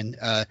and Ruben.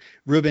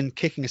 Ruben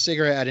kicking a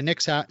cigarette out of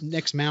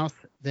Nick's mouth.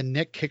 Then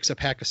Nick kicks a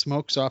pack of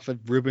smokes off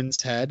of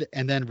Ruben's head,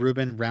 and then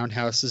Ruben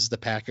roundhouses the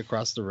pack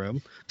across the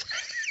room.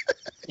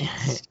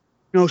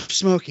 No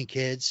smoking,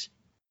 kids.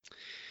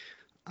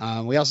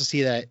 We also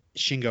see that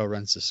Shingo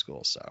runs the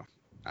school. So,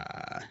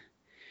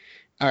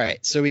 all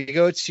right. So we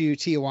go to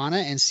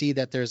Tijuana and see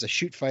that there's a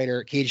shoot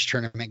fighter cage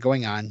tournament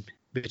going on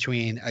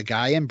between a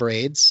guy in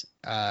braids,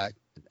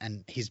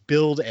 and he's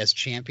billed as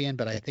champion,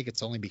 but I think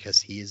it's only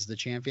because he is the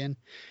champion.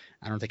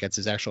 I don't think that's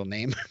his actual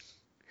name.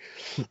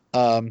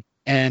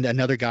 And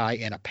another guy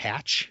in a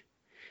patch.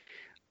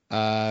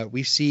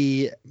 We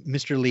see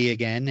Mr. Lee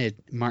again.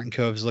 Martin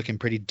Cove's looking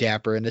pretty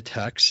dapper in the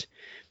tux,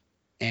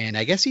 and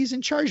I guess he's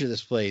in charge of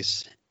this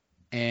place.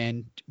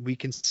 And we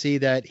can see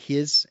that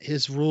his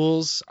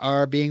rules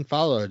are being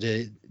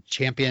followed.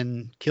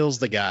 Champion kills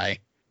the guy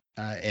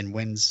and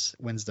wins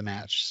the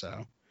match.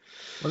 So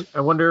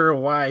I wonder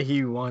why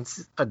he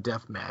wants a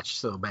death match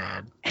so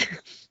bad.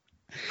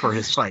 for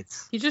his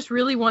fights. He just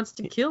really wants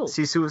to kill. Is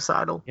he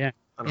suicidal? Yeah.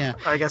 I don't know.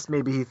 I guess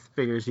maybe he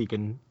figures he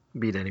can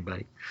beat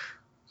anybody.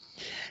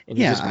 And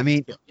he Yeah, just I wants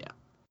mean, to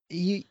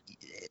kill.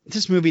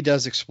 this movie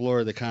does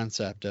explore the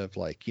concept of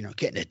like, you know,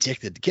 getting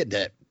addicted,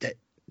 getting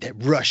that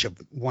rush of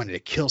wanting to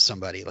kill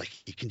somebody. Like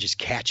you can just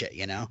catch it,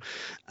 you know?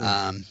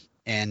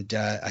 And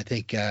I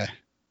think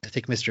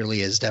Mr.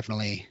 Lee is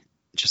definitely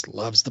just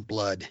loves the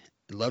blood.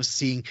 He loves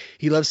seeing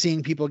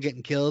people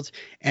getting killed,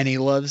 and he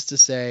loves to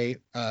say,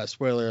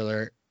 spoiler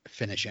alert,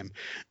 finish him.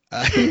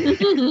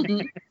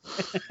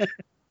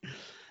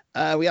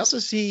 We also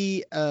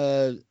see,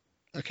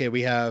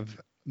 we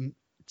have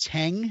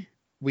Teng.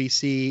 We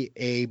see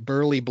a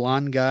burly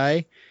blonde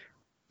guy.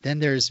 Then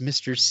there's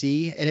Mr.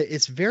 C, and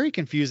it's very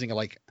confusing.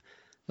 Like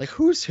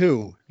who's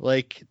who?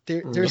 Like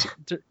they're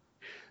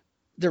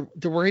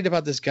worried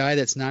about this guy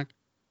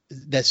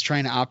that's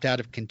trying to opt out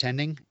of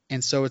contending,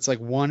 and so it's like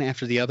one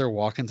after the other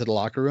walk into the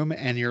locker room,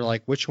 and you're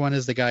like, which one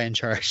is the guy in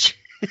charge?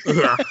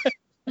 Yeah.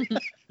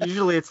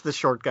 Usually it's the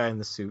short guy in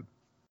the suit.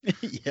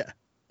 Yeah.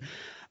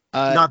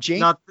 Not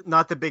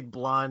the big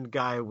blonde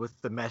guy with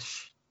the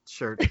mesh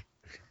shirt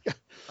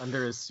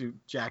under his suit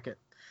jacket.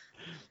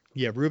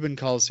 Yeah, Ruben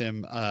calls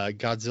him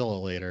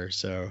Godzilla later,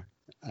 so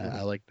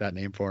I like that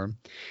name for him.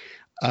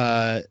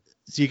 So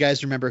you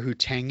guys remember who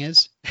Teng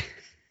is?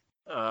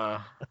 No.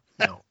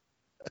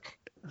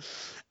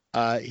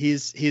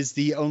 He's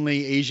the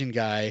only Asian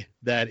guy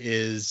that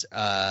is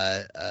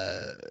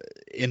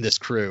in this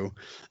crew.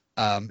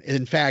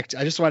 In fact,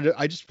 I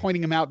just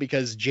pointing him out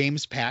because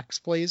James Pax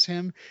plays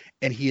him,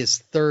 and he is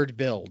third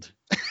billed.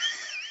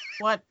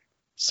 What?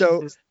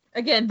 So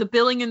again, the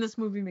billing in this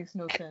movie makes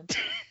no sense.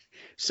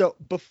 So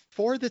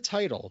before the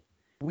title,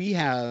 we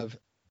have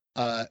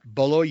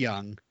Bolo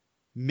Young,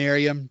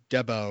 Miriam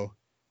Dabo,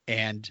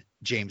 and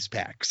James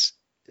Pax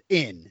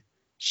in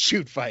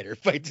Shoot Fighter,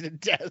 Fight to the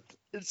Death.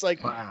 It's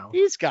like, wow,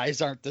 these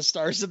guys aren't the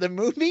stars of the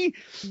movie.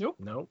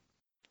 Nope.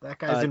 That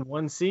guy's in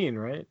one scene,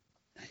 right?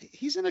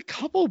 He's in a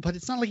couple, but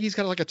it's not like he's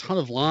got like a ton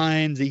of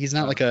lines. He's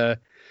not like a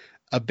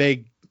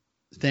big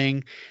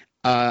thing.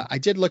 I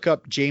did look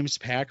up James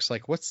Pax,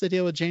 like what's the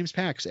deal with James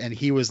Pax? And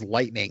he was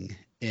Lightning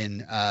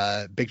in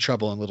Big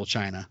Trouble in Little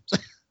China.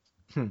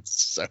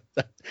 So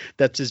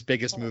that's his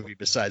biggest movie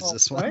besides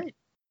this one.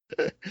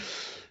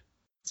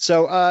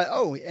 So,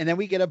 and then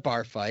we get a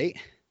bar fight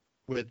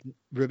with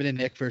Ruben and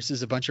Nick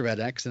versus a bunch of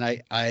rednecks, and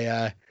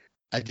I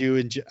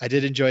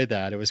did enjoy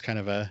that. It was kind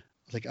of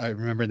I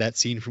remember that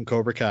scene from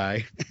Cobra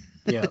Kai.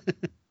 Yeah.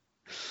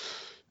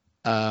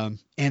 And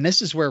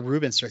this is where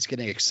Ruben starts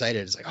getting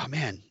excited. It's like, oh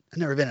man, I've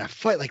never been in a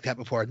fight like that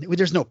before.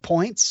 There's no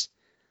points.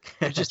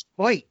 You just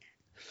fight.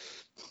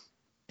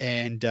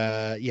 And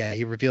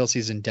he reveals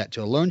he's in debt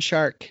to a loan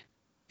shark.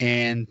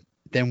 And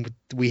then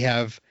we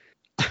have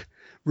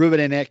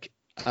Ruben and Nick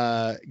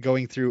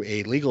going through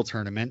a legal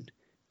tournament.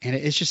 And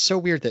it's just so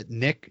weird that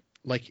Nick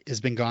has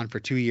been gone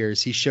for 2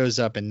 years. He shows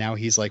up and now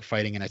he's like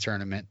fighting in a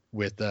tournament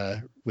with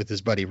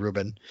his buddy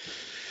Ruben.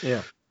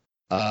 Yeah.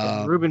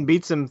 Ruben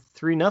beats him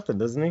 3-0,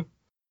 doesn't he?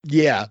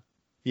 Yeah.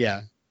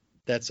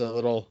 That's a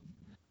little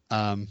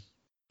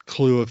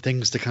clue of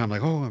things to come.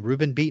 Like, oh,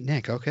 Ruben beat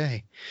Nick.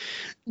 Okay.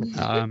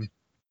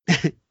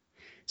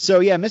 So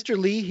yeah, Mr.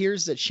 Lee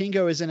hears that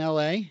Shingo is in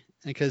LA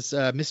because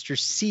Mr.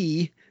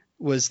 C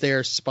was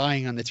there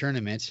spying on the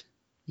tournament,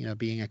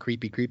 being a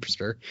creepy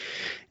creepster.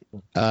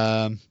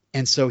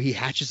 And so he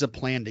hatches a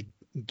plan to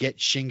get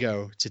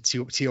Shingo to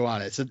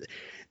Tijuana. So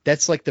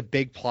that's like the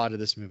big plot of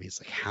this movie.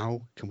 It's like,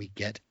 how can we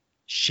get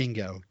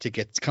Shingo to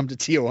come to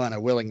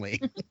Tijuana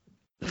willingly?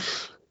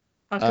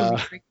 How can we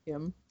trick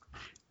him?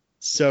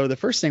 So the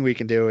first thing we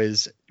can do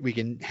is we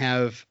can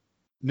have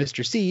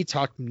Mr. C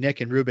talk Nick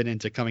and Ruben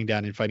into coming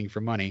down and fighting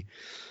for money.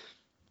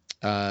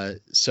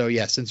 So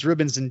yeah, since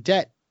Ruben's in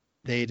debt,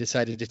 they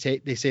decide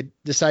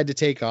to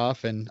take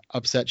off and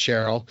upset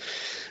Cheryl.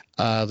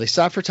 They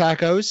stop for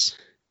tacos.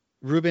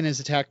 Ruben is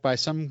attacked by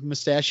some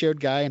mustachioed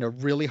guy in a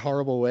really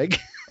horrible wig.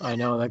 I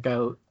know, that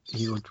guy,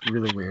 he looked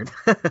really weird.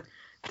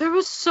 There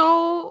was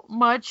so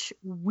much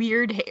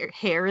weird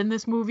hair in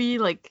this movie.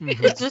 Like,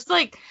 it's just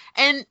like,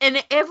 and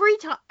every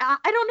time, I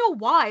don't know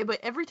why, but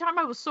every time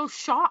I was so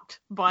shocked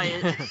by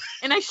it.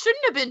 And I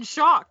shouldn't have been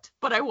shocked,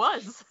 but I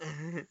was.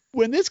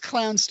 When this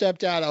clown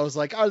stepped out, I was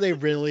like, are they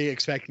really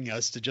expecting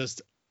us to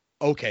just,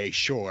 okay,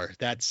 sure,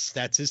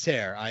 that's his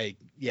hair.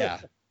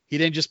 He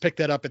didn't just pick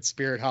that up at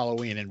Spirit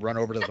Halloween and run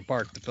over to the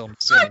park to film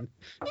the scene.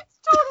 It's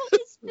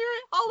totally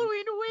Spirit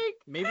Halloween wig.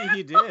 Maybe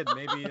he did.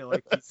 Maybe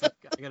he said,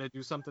 I gotta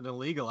do something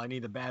illegal. I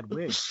need a bad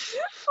wig.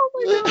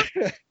 Oh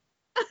my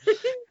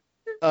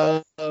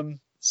god.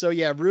 So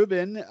yeah,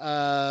 Ruben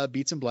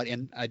beats him bloody.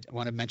 And I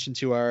want to mention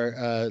to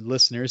our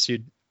listeners who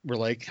were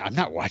like, I'm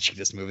not watching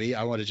this movie.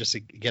 I want to just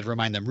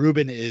remind them,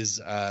 Ruben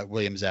is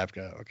William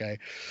Zabka. Okay.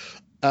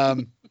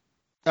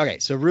 Okay.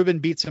 So Ruben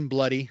beats him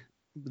bloody.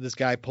 This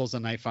guy pulls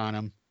a knife on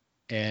him.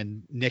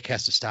 And Nick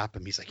has to stop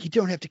him. He's like, you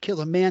don't have to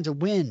kill a man to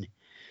win.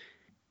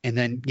 And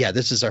then, yeah,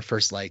 this is our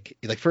first,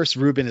 first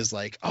Ruben is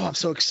like, oh, I'm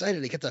so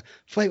excited to get to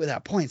fight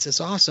without points.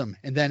 It's awesome.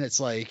 And then it's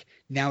like,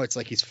 now it's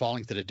like he's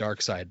falling to the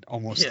dark side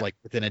almost like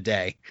within a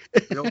day.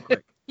 Real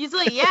quick. He's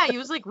like, yeah, he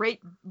was like,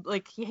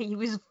 he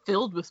was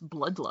filled with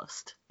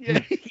bloodlust. Yeah.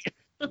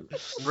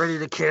 Ready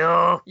to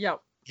kill. Yep.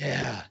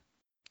 Yeah.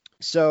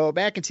 So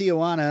back in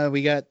Tijuana,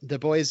 we got the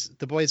boys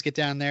get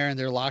down there and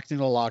they're locked in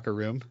a locker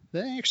room.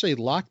 They actually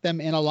locked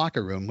them in a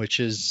locker room, which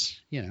is,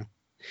 you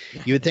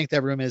would think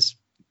that room is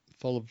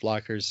full of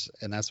lockers,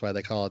 and that's why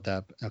they call it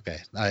that. Okay,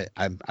 I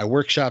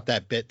workshopped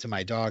that bit to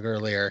my dog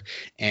earlier,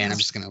 and I'm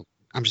just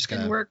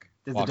gonna work.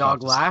 Did the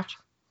dog laugh?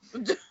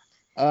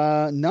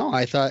 No,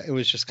 I thought it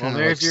was just kind of.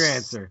 Well, there's your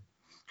answer.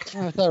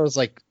 I thought it was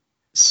like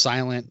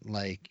silent,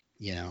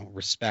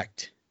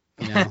 respect.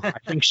 I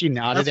think she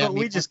nodded That's at what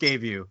me. we just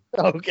gave you.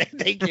 Okay,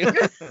 thank you.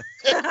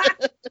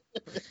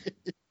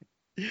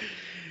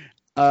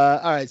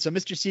 All right, so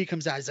Mr. C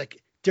comes out. He's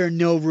like, there are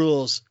no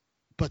rules,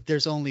 but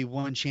there's only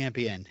one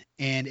champion.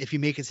 And if you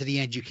make it to the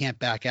end, you can't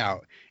back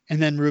out.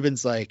 And then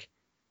Ruben's like,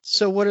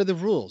 so what are the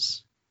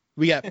rules?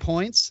 We got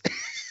points?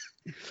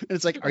 And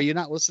it's like, are you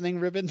not listening,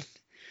 Ruben? Nope.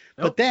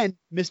 But then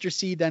Mr.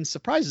 C then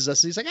surprises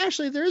us. And he's like,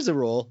 actually, there is a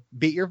rule.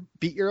 Beat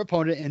your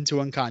opponent into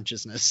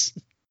unconsciousness.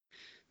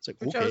 It's like,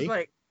 Which okay. I was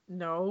like,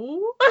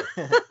 no.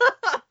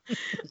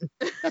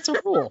 That's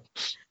a rule.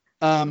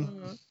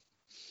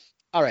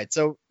 All right,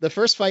 so the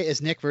first fight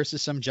is Nick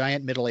versus some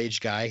giant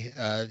middle-aged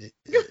guy.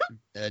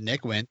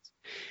 Nick wins.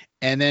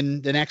 And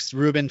then the next,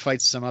 Ruben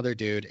fights some other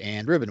dude,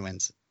 and Ruben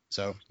wins.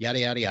 So yada,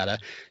 yada, yada.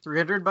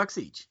 $300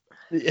 each.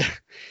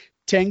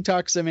 Tang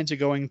talks them into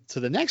going to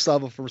the next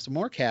level for some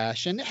more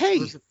cash. And hey,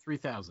 was it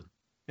 3,000?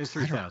 It was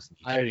 3,000.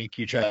 I didn't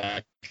keep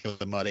track of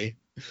the money.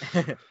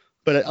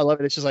 But I love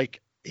it. It's just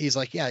like, he's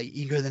like, yeah,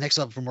 you can go to the next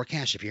level for more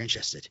cash if you're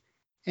interested.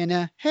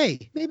 And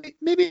hey,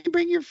 maybe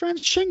bring your friend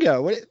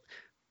Shingo. What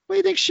do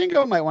you think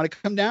Shingo might want to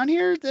come down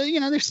here?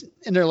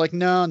 And they're like,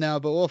 no,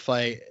 but we'll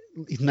fight.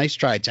 Nice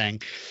try,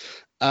 Tang.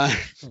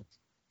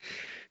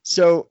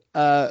 So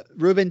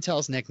Ruben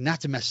tells Nick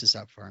not to mess this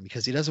up for him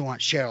because he doesn't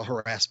want Cheryl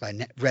harassed by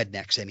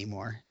rednecks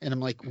anymore. And I'm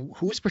like,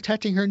 who's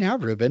protecting her now,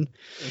 Ruben?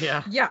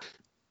 Yeah.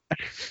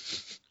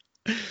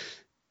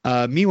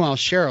 Meanwhile,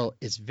 Cheryl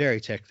is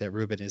very ticked that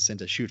Ruben is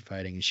into shoot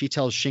fighting, and she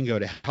tells Shingo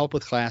to help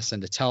with class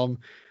and to tell him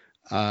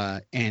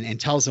and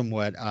tells him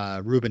what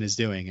Ruben is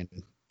doing.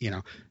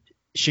 And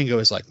Shingo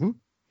is like,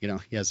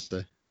 he has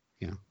the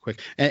quick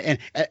and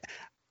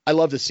I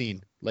love the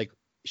scene. Like,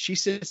 she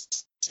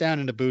sits down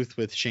in a booth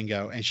with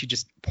Shingo and she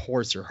just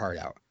pours her heart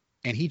out,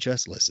 and he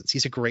just listens.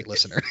 He's a great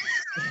listener.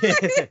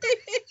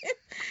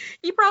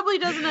 He probably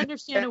doesn't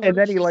understand a word And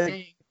then he she's like,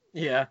 saying.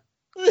 Yeah.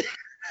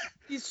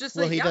 He's just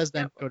well, like, he yeah, does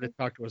then yeah, go to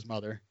talk to his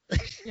mother.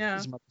 Yeah.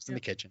 His mother's in the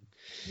kitchen.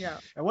 Yeah.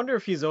 I wonder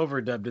if he's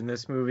overdubbed in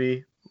this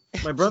movie.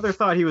 My brother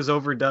thought he was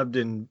overdubbed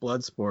in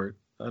Bloodsport.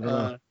 I don't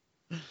know.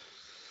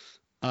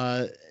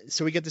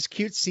 So we get this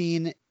cute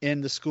scene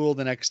in the school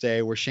the next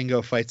day where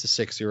Shingo fights a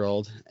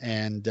 6-year-old,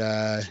 and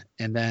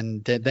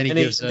then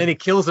he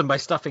kills him by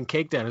stuffing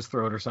cake down his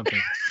throat or something.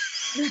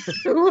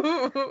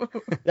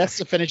 That's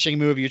the finishing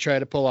move you tried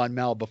to pull on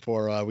Mel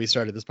before we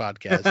started this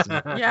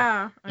podcast.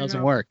 Yeah, it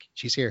doesn't work.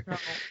 She's here. No.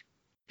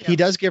 Yeah. He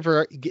does give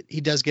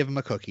him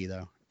a cookie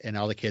though, and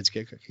all the kids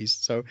get cookies.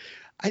 So,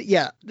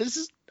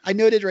 I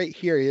noted right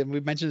here, and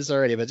we've mentioned this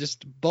already, but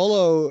just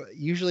Bolo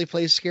usually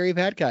plays scary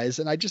bad guys,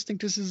 and I just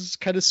think this is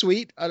kind of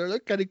sweet. I don't know,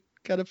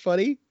 kind of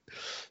funny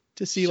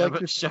to see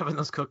shoving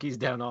those cookies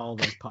down all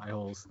those pie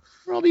holes.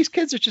 All these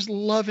kids are just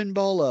loving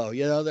Bolo.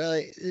 They're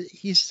like,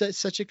 he's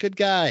such a good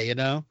guy.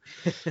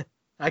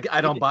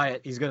 I don't buy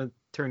it. He's gonna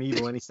turn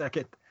evil any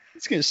second.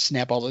 He's gonna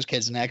snap all those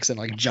kids' necks and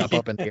like jump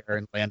up in the air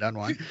and land on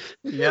one.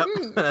 Yep,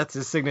 that's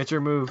his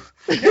signature move.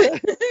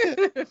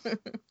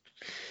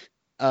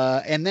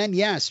 And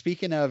then,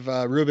 speaking of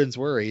Ruben's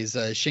worries,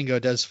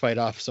 Shingo does fight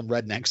off some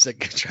rednecks that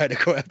try to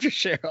go after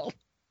Cheryl.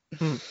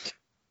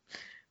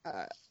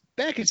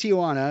 Back in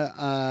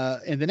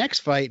Tijuana, in the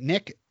next fight,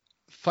 Nick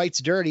fights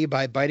dirty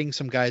by biting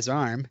some guy's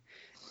arm.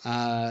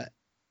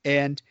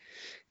 And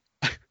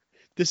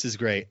this is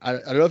great. I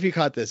don't know if you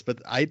caught this,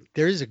 but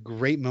there is a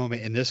great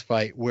moment in this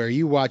fight where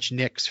you watch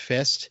Nick's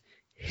fist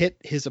hit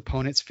his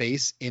opponent's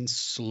face in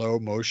slow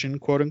motion,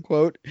 quote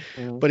unquote,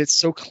 but it's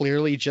so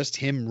clearly just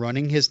him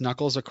running his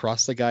knuckles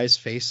across the guy's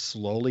face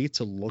slowly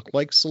to look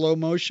like slow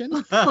motion.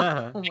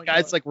 The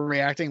guy's like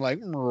reacting like,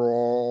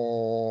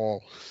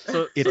 roll.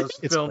 So it's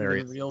filmed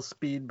hilarious. in real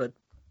speed, but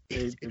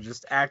they're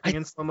just acting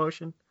in slow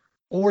motion.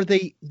 Or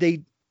they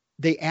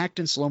act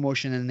in slow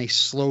motion and they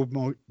slow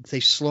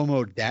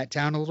mode that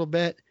down a little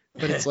bit,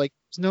 but it's like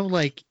there's no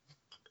like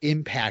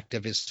impact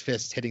of his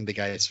fist hitting the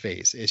guy's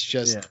face. It's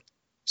just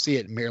see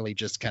it merely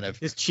just kind of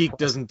his cheek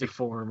doesn't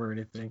deform or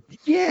anything.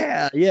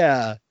 Yeah.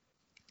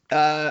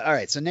 All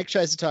right, so Nick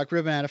tries to talk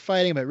Ruben out of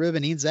fighting, but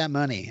Ruben needs that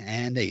money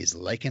and he's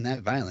liking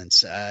that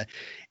violence.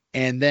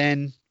 And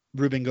then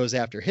Ruben goes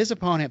after his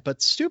opponent,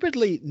 but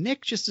stupidly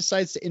Nick just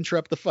decides to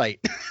interrupt the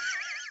fight.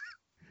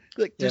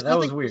 Like there's that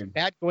was nothing weird.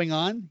 bad going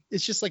on.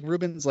 It's just like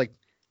Ruben's like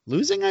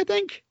losing, I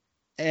think,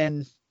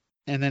 and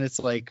And then it's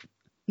like,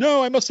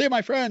 no, I must save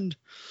my friend.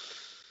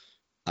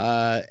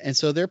 And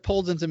so they're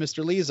pulled into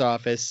Mr. Lee's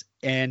office.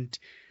 And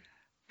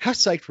how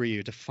psyched were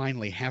you to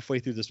finally, halfway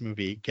through this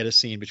movie, get a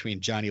scene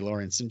between Johnny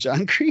Lawrence and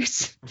John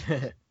Kreese?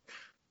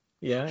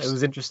 Yeah, it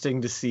was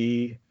interesting to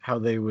see how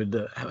they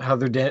would, how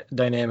their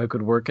dynamic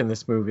would work in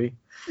this movie.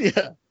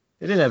 Yeah.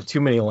 They didn't have too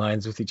many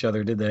lines with each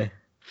other, did they?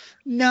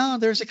 No,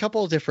 there's a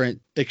couple of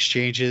different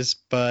exchanges,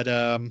 but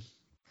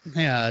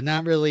yeah,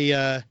 not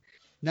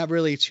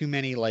really too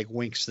many like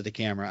winks to the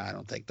camera. I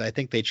don't think. I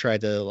think they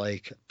tried to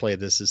like play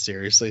this as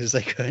seriously as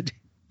they could.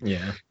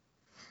 Yeah.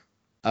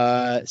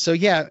 So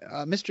yeah,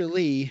 Mr.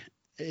 Lee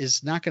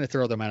is not going to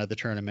throw them out of the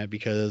tournament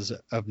because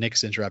of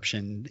Nick's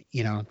interruption.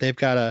 You know, they've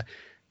got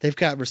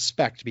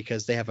respect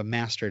because they have a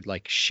mastered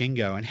like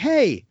Shingo. And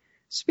hey,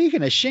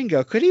 speaking of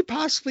Shingo, could he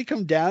possibly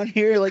come down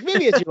here? Like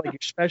maybe it's like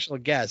your special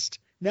guest.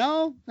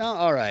 No,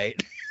 all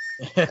right.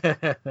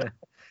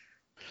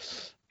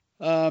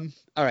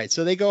 All right,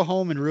 so they go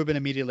home and Ruben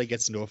immediately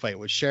gets into a fight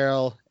with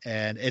Cheryl,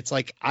 and it's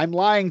like, I'm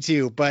lying to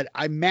you, but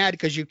I'm mad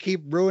because you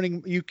keep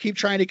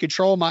trying to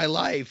control my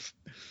life.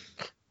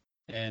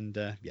 And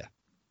yeah,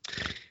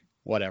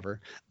 whatever.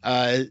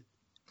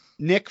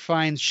 Nick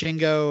finds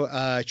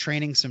Shingo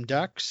training some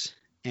ducks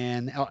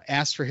and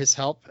asks for his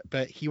help,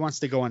 but he wants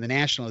to go on the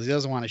nationals. He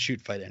doesn't want to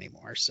shoot fight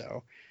anymore.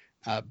 So,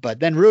 but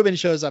then Ruben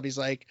shows up. He's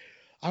like,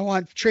 I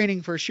want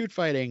training for shoot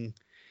fighting.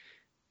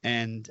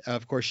 And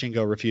of course,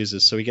 Shingo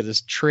refuses. So we get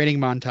this training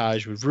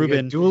montage with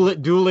Ruben.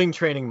 Dueling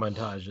training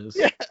montages.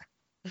 Yeah.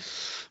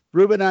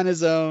 Ruben on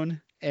his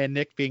own and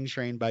Nick being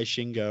trained by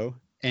Shingo.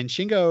 And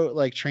Shingo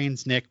like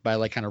trains Nick by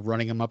like kind of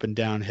running him up and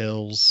down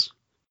hills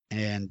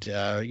and,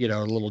 a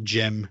little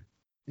gym.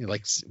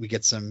 Like we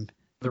get some,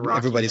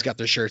 everybody's got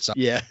their shirts on.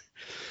 Yeah.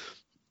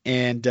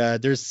 And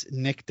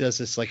Nick does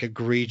this like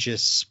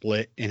egregious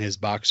split in his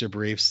boxer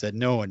briefs that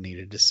no one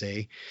needed to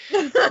see.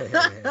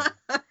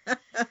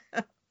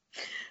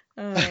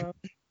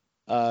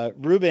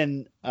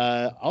 Ruben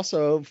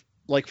also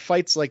like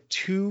fights like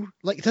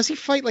does he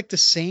fight like the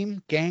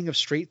same gang of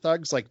street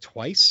thugs like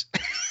twice?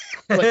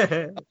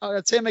 Like, oh,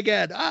 that's him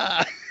again.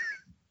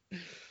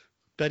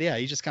 But yeah,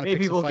 he just kind of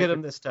maybe we'll get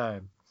him this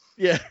time.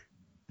 Yeah.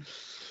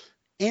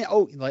 And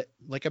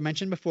like I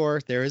mentioned before,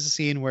 there is a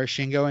scene where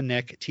Shingo and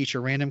Nick teach a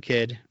random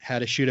kid how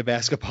to shoot a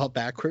basketball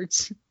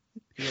backwards.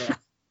 Yeah.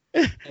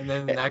 And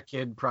then that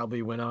kid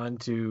probably went on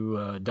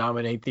to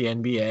dominate the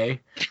NBA.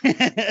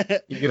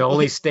 He could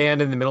only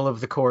stand in the middle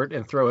of the court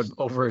and throw it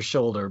over his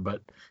shoulder,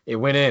 but it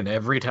went in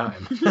every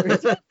time.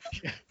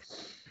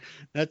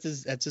 That's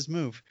his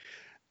move.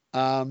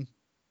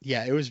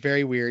 Yeah, it was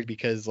very weird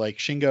because like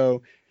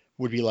Shingo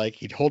would be like,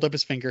 he'd hold up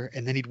his finger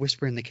and then he'd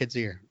whisper in the kid's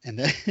ear and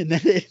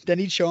then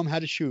he'd show him how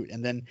to shoot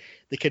and then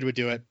the kid would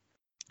do it.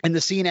 And the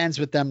scene ends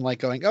with them like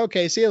going,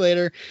 okay, see you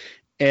later.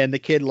 And the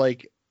kid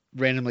like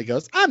randomly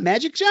goes, I'm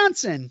Magic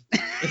Johnson.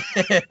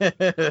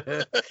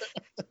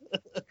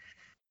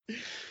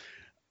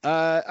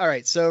 All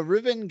right. So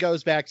Ruben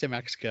goes back to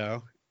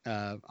Mexico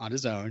on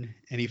his own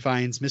and he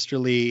finds Mr.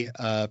 Lee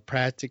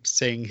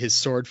practicing his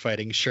sword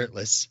fighting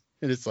shirtless.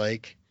 And it's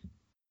like,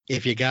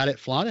 if you got it,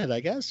 flaunt it, I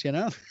guess,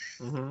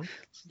 Mm-hmm.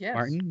 Yes.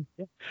 Martin.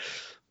 Yeah.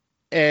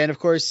 And of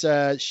course,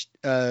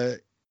 Mr.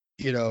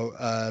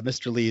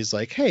 Lee is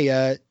like,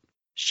 hey,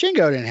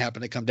 Shingo didn't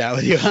happen to come down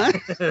with you, huh?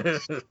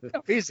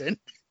 No reason.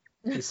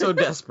 He's so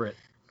desperate.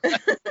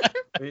 But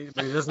he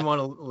doesn't want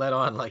to let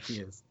on like he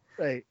is.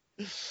 Right.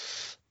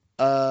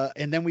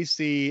 And then we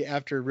see,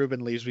 after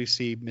Ruben leaves, we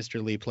see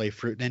Mr. Lee play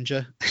Fruit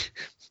Ninja.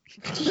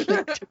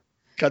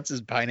 Cuts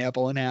his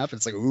pineapple in half.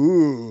 It's like,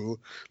 ooh,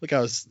 look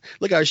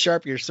how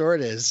sharp your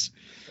sword is.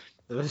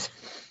 Those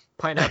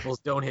pineapples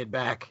don't hit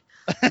back.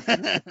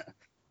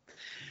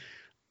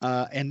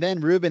 And then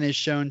Ruben is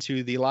shown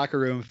to the locker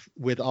room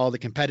with all the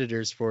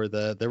competitors for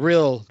the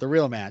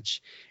real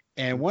match.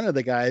 And one of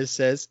the guys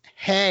says,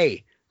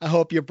 hey, I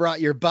hope you brought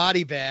your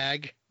body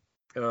bag.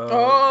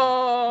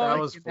 Oh, that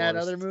was in that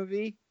other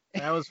movie.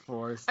 That was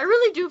forced. I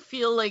really do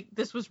feel like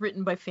this was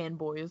written by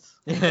fanboys.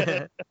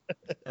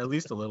 At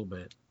least a little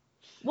bit.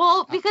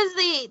 Well, because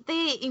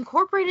they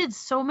incorporated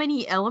so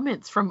many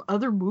elements from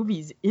other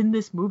movies in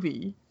this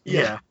movie.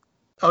 Yeah.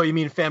 Oh, you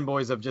mean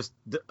fanboys of just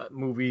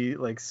movie,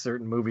 like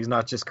certain movies,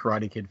 not just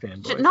Karate Kid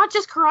fanboys. Not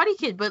just Karate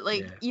Kid, but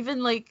like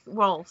even like,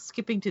 well,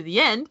 skipping to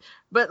the end,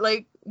 but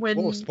like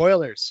when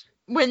spoilers.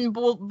 When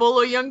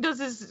Bolo Young does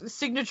his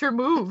signature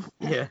move.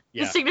 Yeah.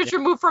 His signature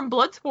move from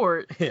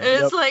Bloodsport. Yeah.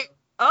 And it's like,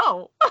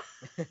 oh.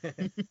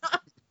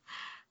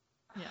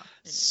 Yeah.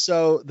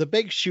 So the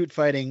big shoot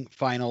fighting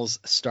finals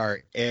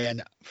start,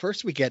 and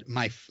first we get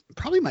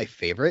probably my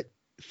favorite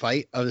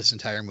fight of this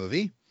entire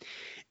movie,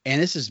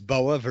 and this is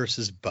Boa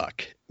versus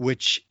Buck,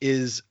 which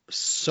is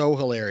so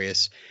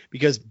hilarious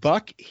because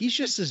Buck, he's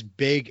just this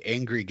big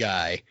angry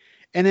guy,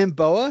 and then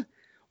Boa,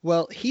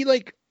 well, he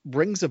like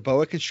brings a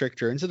boa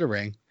constrictor into the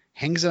ring,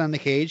 hangs it on the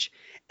cage,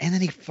 and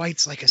then he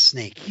fights like a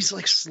snake. He's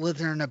like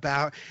slithering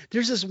about.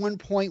 There's this one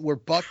point where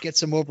Buck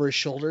gets him over his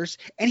shoulders,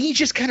 and he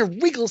just kind of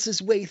wiggles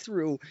his way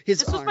through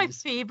his arms. This was my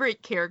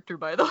favorite character,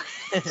 by the way.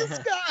 This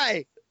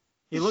guy.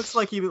 He looks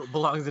like he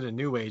belongs in a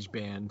new age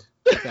band.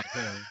 That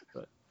hair,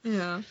 but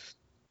Yeah.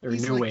 or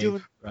He's new like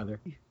wave rather.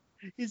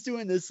 He's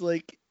doing this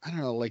like I don't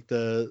know, like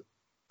I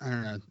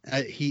don't know.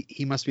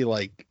 He must be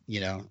like,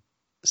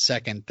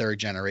 second, third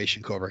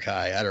generation Cobra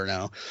Kai. I don't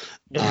know.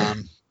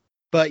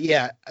 But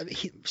yeah,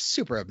 he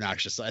super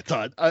obnoxious. I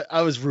thought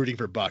I was rooting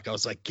for Buck. I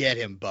was like, get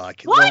him,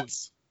 Buck. What?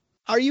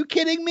 Are you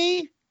kidding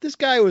me? This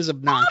guy was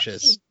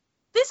obnoxious.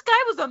 This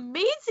guy was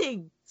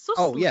amazing. So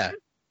Oh yeah.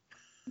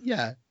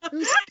 Yeah.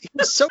 He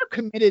was so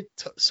committed,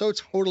 so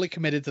totally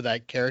committed to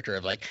that character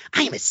of like,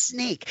 I'm a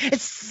snake. I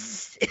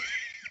was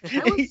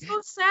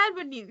so sad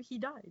when he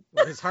died.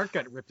 Well, his heart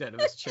got ripped out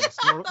of his chest.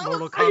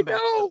 Mortal I Kombat.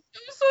 know.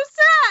 It was so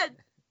sad.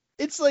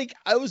 It's like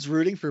I was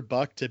rooting for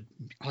Buck to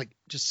like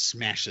just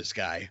smash this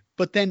guy,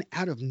 but then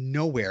out of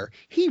nowhere,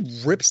 he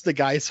rips the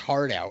guy's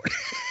heart out.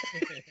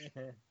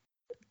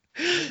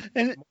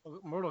 And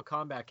Mortal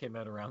Kombat came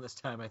out around this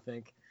time, I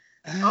think.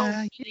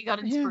 He got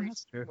inspiration.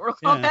 Yeah, Mortal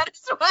Kombat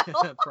as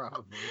well.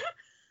 Probably.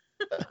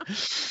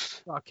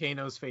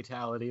 Volcano's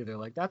fatality. They're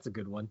like, that's a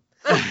good one.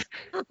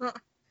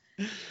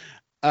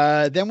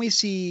 Then we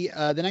see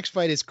the next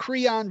fight is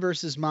Creon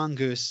versus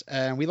Mongoose,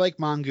 and we like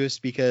Mongoose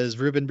because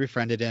Ruben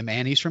befriended him,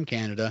 and he's from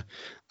Canada.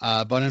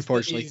 But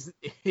unfortunately,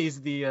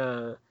 he's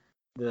the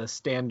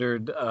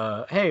standard.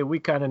 Hey, we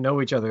kind of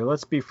know each other.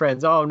 Let's be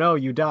friends. Oh no,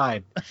 you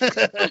died.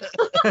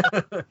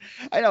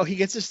 I know he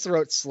gets his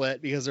throat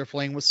slit because they're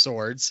playing with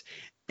swords,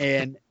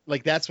 and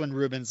like that's when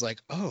Ruben's like,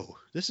 "Oh,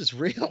 this is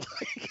real.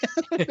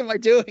 What am I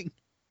doing?"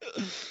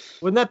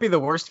 Wouldn't that be the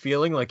worst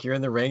feeling? Like you're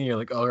in the ring, and you're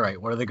like, all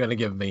right, what are they going to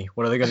give me?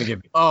 What are they going to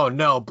give me? Oh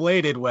no,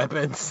 bladed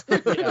weapons.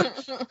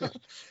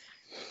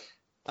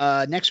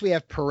 Next we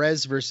have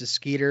Perez versus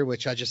Skeeter,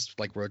 which I just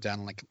like wrote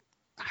down like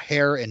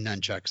hair and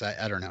nunchucks.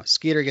 I don't know.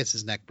 Skeeter gets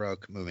his neck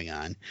broke. Moving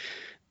on.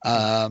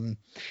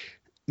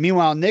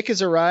 Meanwhile, Nick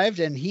has arrived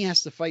and he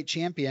has to fight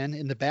Champion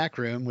in the back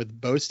room with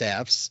bow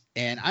staffs.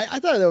 And I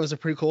thought that was a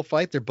pretty cool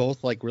fight. They're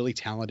both like really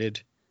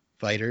talented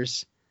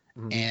fighters.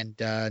 Mm-hmm.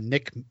 And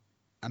Nick,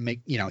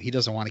 he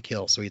doesn't want to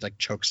kill, so he like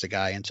chokes the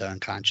guy into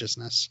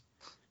unconsciousness.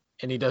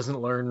 And he doesn't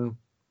learn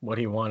what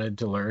he wanted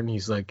to learn.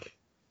 He's like,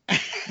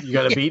 you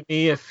got to beat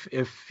me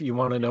if you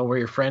want to know where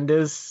your friend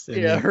is. And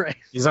yeah, right.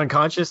 He's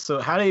unconscious. So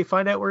how did he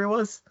find out where he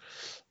was?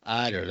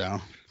 I don't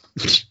know.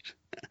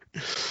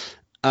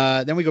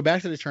 Then we go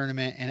back to the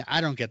tournament, and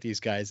I don't get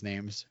these guys'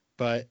 names,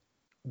 but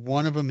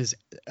one of them is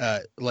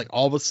like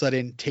all of a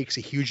sudden takes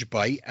a huge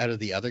bite out of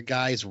the other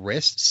guy's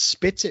wrist,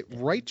 spits it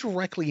right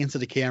directly into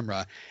the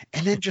camera,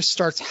 and then just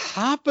starts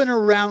hopping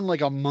around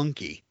like a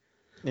monkey.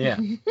 Yeah.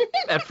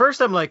 At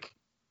first I'm like,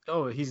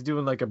 oh, he's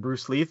doing like a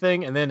Bruce Lee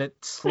thing, and then it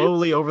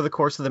slowly over the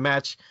course of the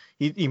match,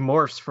 he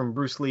morphs from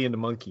Bruce Lee into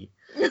monkey.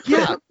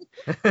 Yeah.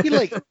 He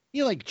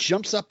like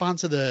jumps up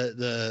onto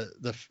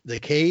the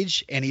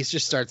cage, and he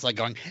just starts like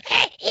going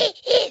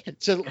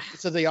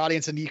to the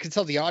audience, and you can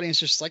tell the audience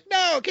just like,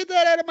 no, get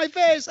that out of my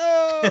face.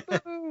 Oh,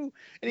 boo.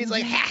 And he's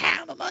like, ha,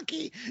 I'm a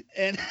monkey.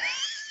 And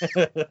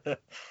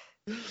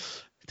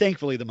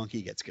thankfully the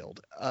monkey gets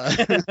killed.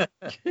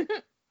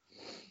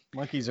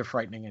 Monkeys are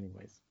frightening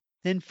anyways.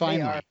 Then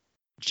finally,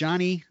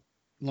 Johnny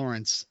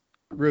Lawrence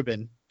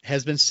Ruben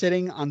has been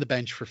sitting on the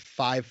bench for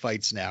 5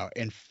 fights now,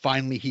 and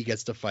finally he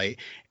gets to fight.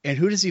 And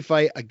who does he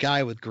fight? A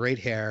guy with great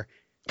hair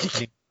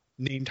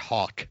named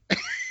Hawk.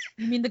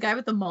 You mean the guy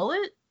with the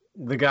mullet?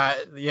 The guy,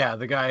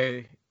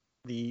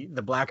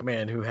 the black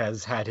man who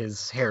has had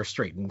his hair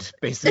straightened,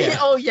 basically.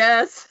 Oh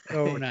yes.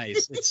 So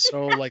nice. It's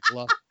so like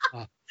love.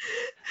 And,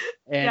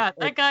 yeah,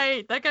 that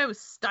guy was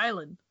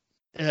styling.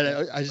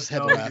 And I just had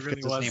to laugh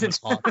because his name was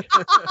Hawk.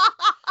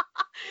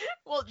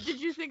 Well, did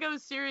you think I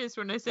was serious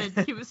when I said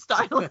he was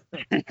styling?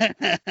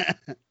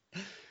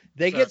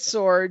 They get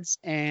swords,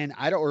 and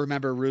I don't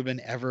remember Ruben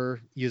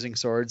ever using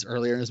swords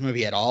earlier in this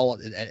movie at all,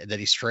 that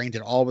he's trained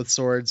at all with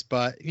swords,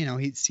 but,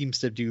 he seems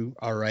to do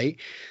all right.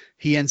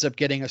 He ends up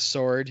getting a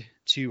sword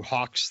to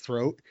Hawk's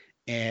throat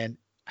and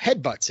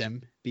headbutts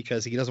him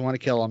because he doesn't want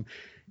to kill him.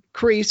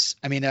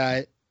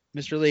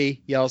 Mr.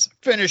 Lee yells,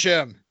 finish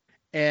him!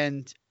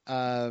 And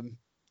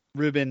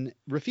Ruben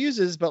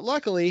refuses, but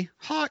luckily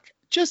Hawk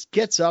just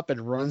gets up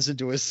and runs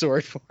into his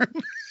sword form.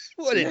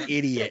 What an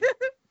idiot.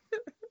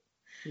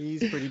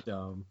 He's pretty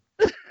dumb.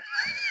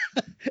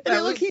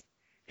 And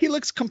he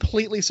looks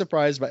completely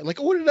surprised by it. Like,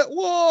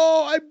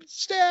 whoa, I'm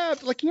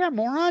stabbed. Like, yeah,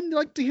 moron.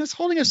 Like, he was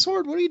holding a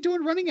sword. What are you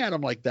doing running at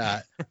him like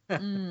that?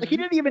 Like, he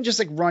didn't even just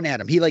like run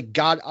at him. He like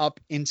got up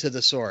into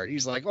the sword.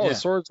 He's like, the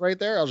sword's right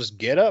there. I'll just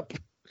get up.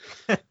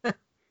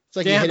 It's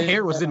like damn,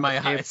 hair was in my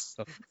eyes.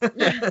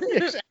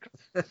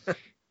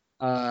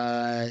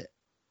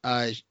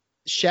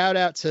 Shout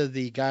out to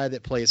the guy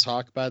that plays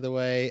Hawk, by the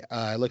way.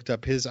 I looked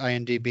up his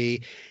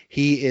IMDb.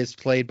 He is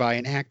played by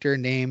an actor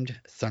named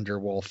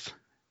Thunderwolf.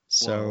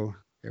 So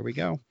there we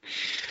go.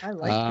 I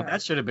like that.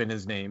 That should have been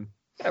his name.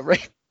 Yeah,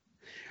 right.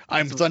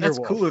 I'm Thunderwolf. That's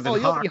cooler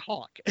than Hawk. You'll be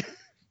Hawk.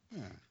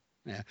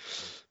 Yeah.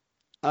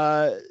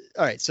 All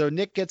right. So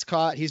Nick gets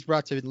caught. He's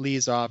brought to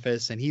Lee's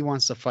office, and he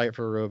wants to fight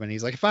for Ruben.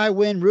 He's like, if I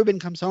win, Ruben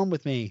comes home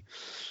with me.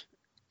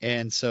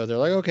 And so they're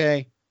like,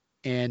 okay.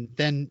 And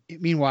then,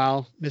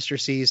 meanwhile, Mr.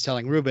 C is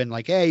telling Ruben,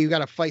 like, hey, you got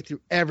to fight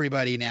through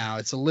everybody now.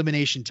 It's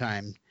elimination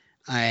time,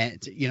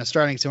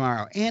 starting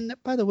tomorrow. And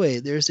by the way,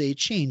 there's a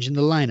change in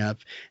the lineup.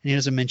 And he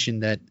doesn't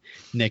mention that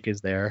Nick is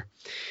there.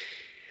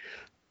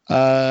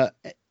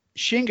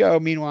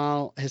 Shingo,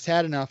 meanwhile, has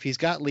had enough. He's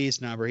got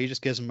Lee's number. He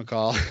just gives him a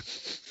call.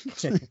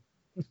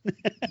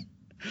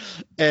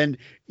 And,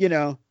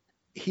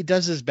 he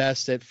does his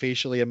best at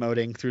facially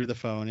emoting through the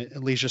phone.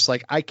 Lee's just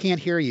like, I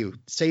can't hear you.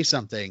 Say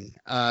something.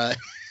 I'm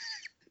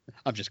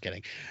just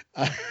kidding.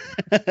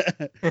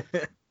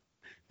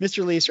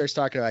 Mr. Lee starts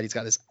talking about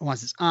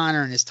wants his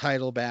honor and his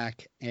title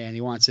back, and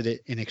he wants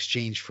it in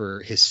exchange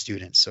for his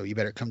students. So you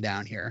better come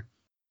down here.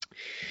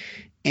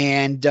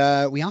 And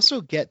we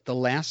also get the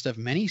last of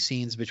many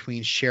scenes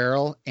between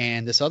Cheryl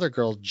and this other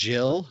girl,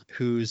 Jill,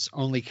 whose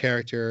only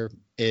character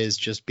is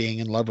just being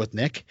in love with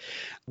Nick.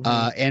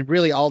 And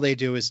really all they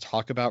do is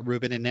talk about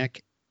Ruben and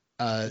Nick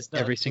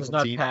every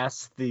single scene. Does not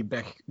pass the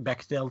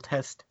Bechdel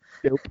test.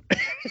 Nope.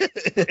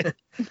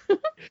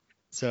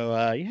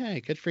 So,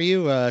 good for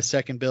you,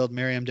 second build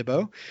Miriam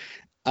DeBeau.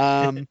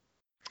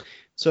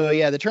 So,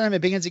 the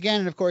tournament begins again.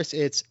 And, of course,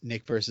 it's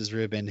Nick versus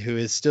Ruben, who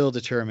is still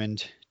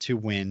determined to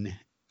win.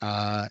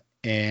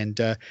 And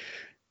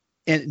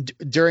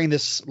during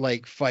this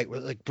fight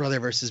with brother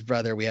versus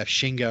brother, we have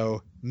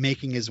Shingo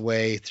making his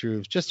way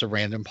through just a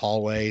random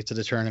hallway to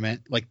the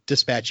tournament,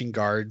 dispatching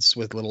guards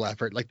with little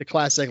effort, the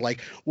classic,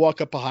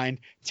 walk up behind,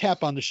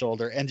 tap on the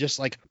shoulder, and just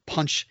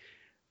punch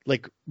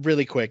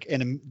really quick.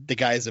 And the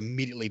guy is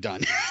immediately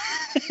done.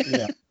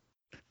 Yeah.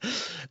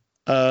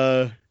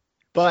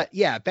 But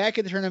back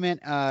at the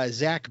tournament,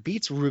 Zach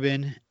beats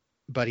Ruben,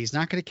 but he's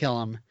not going to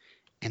kill him.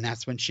 And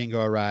that's when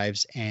Shingo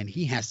arrives, and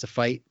he has to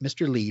fight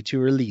Mr. Lee to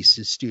release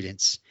his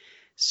students.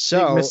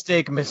 So big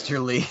mistake,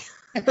 Mr. Lee.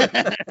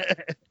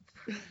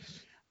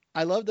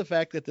 I love the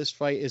fact that this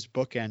fight is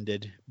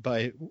bookended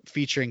by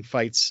featuring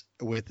fights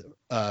with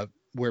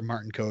where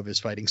Martin Kove is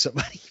fighting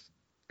somebody.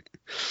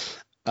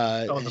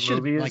 The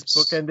movie is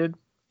bookended?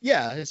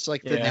 Yeah, it's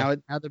now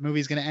the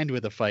movie's going to end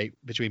with a fight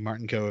between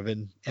Martin Kove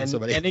and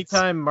somebody.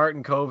 Anytime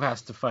Martin Kove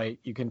has to fight,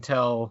 you can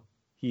tell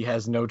he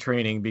has no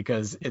training,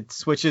 because it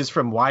switches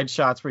from wide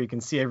shots where you can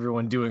see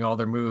everyone doing all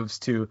their moves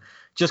to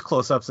just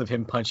close-ups of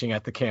him punching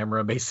at the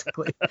camera,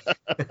 basically.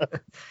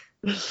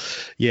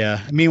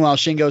 Yeah. Meanwhile,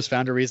 Shingo's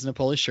found a reason to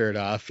pull his shirt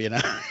off,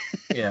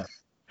 Yeah.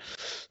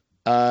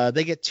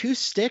 They get 2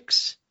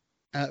 sticks.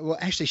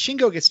 Actually,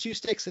 Shingo gets 2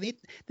 sticks, and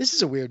this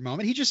is a weird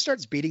moment. He just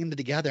starts beating them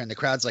together, and the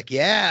crowd's like,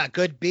 yeah,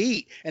 good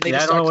beat. And they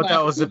I don't know what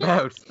that was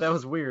about. That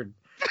was weird.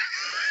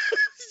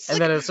 And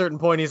then at a certain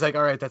point, he's like,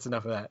 all right, that's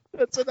enough of that.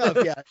 That's enough,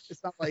 yeah.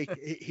 It's not like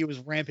he was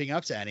ramping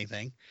up to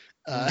anything.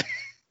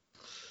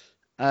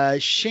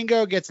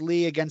 Shingo gets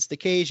Lee against the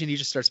cage, and he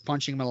just starts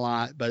punching him a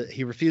lot, but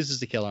he refuses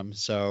to kill him.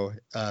 So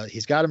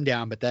he's got him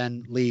down, but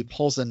then Lee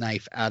pulls a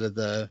knife out of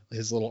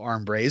his little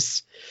arm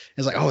brace.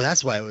 He's like, oh,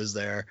 that's why it was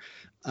there.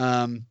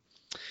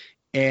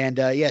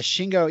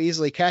 Shingo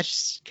easily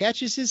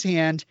catches his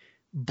hand,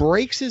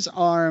 breaks his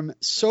arm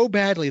so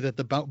badly that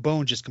the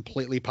bone just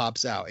completely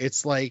pops out.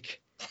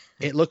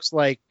 It looks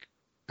like,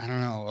 I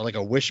don't know, like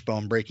a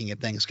wishbone breaking at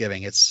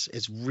Thanksgiving.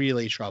 It's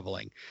really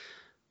troubling.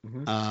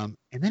 Mm-hmm.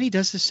 And then he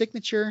does his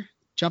signature,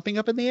 jumping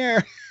up in the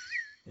air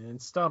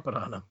and stomping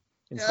on him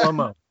in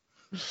slow-mo.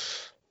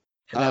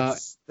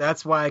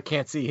 That's why I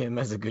can't see him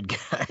as a good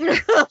guy.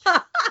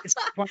 It's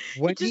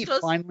when he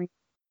finally.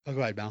 Oh,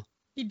 go ahead, Mel.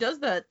 He does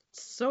that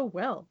so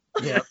well.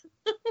 Yeah.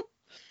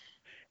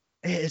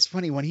 It's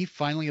funny when he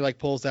finally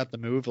pulls out the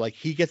move,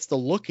 he gets the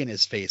look in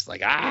his face,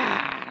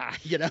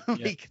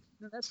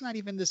 that's not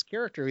even this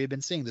character we've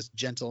been seeing, this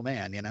gentle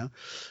man,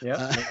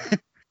 Yeah.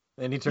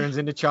 Then he turns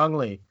into Chong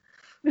Li.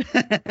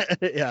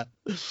 Yeah.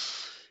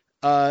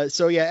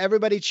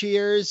 Everybody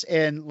cheers,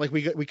 and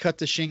we cut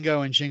to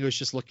Shingo, and Shingo's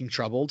just looking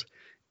troubled,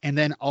 and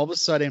then all of a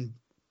sudden,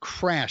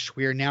 crash.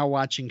 We are now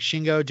watching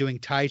Shingo doing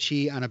Tai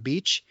Chi on a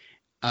beach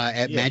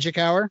at Magic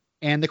Hour,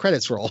 and the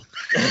credits roll.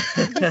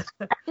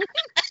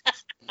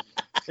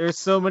 There's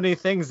so many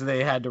things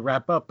they had to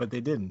wrap up, but they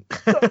didn't.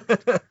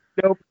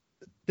 Nope.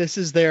 This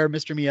is their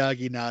Mr.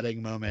 Miyagi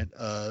nodding moment.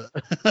 I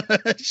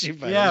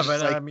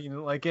mean,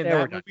 in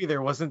that movie,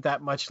 there wasn't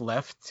that much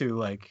left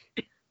to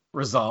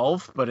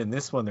resolve, but in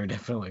this one, there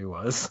definitely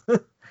was.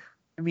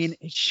 I mean,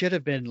 it should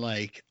have been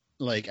like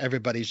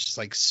everybody's just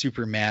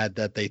super mad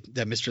that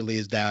Mr. Lee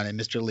is down, and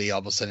Mr. Lee all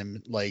of a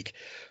sudden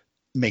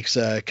makes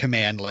a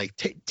command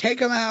take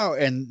him out,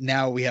 and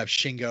now we have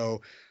Shingo,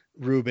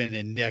 Ruben,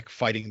 and Nick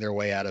fighting their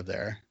way out of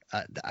there.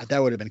 That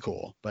would have been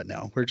cool, but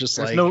no, we're just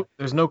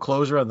there's no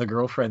closure on the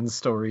girlfriend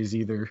stories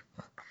either.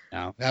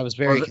 No, I was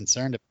very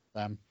concerned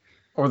about them.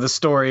 Or the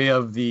story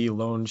of the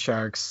loan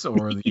sharks,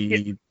 or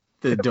the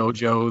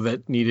dojo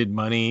that needed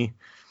money.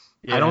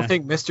 Yeah. I don't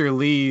think Mr.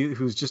 Lee,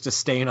 who's just a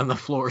stain on the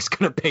floor, is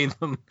going to pay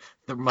them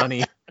the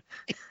money.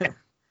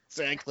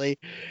 Exactly.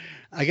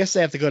 I guess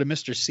they have to go to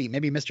Mr. C.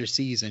 Maybe Mr.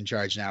 C's in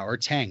charge now, or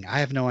Tang. I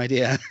have no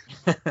idea.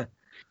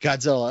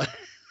 Godzilla.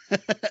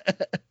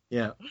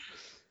 Yeah.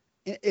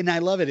 And I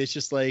love it. It's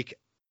just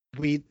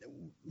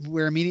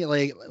we're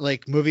immediately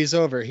like, movie's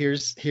over.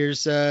 Here's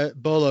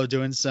Bolo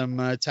doing some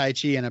Tai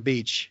Chi on a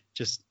beach.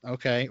 Just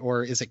okay.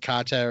 Or is it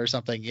kata or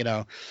something? You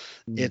know,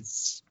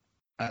 it's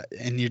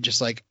and you're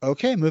just like,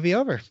 okay, movie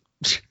over.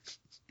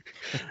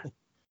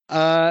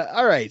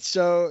 All right.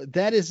 So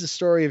that is the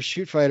story of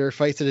Shoot Fighter,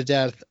 Fight to the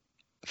Death.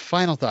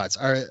 Final thoughts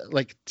are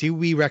like, do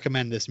we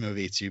recommend this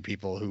movie to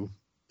people who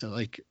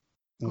like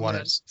want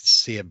to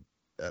see a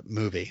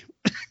movie?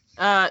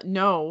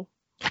 No.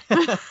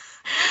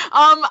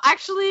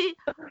 Actually,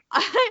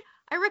 I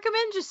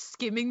recommend just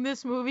skimming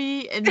this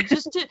movie and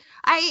just to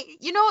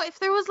if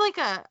there was like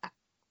a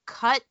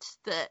cut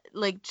that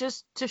like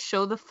just to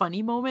show the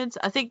funny moments,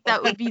 I think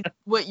that would be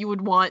what you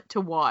would want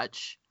to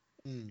watch.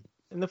 And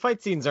the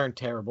fight scenes aren't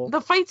terrible. The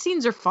fight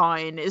scenes are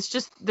fine. It's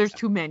just there's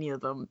too many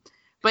of them.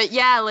 But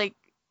yeah, like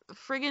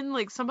friggin'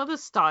 like some of the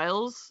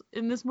styles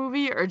in this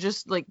movie are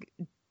just like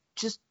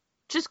just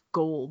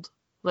gold.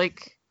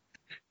 Like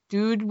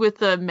dude with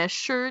the mesh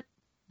shirt,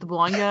 the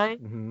blonde guy.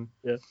 Mm-hmm.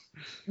 Yeah.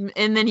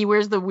 And then he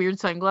wears the weird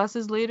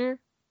sunglasses later.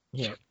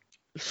 Yeah.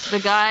 The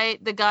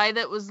guy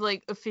that was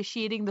like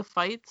officiating the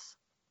fights,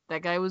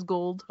 that guy was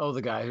gold. Oh,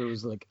 the guy who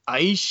was like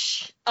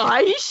Aish.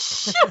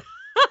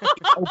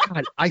 Oh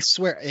God, I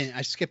swear, and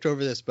I skipped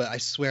over this, but I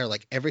swear,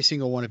 like every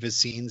single one of his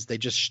scenes, they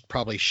just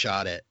probably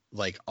shot it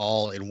like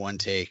all in one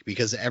take,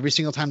 because every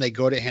single time they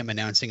go to him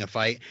announcing a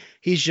fight,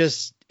 he's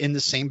just in the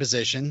same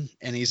position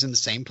and he's in the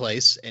same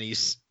place and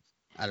he's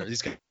got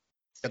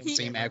the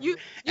same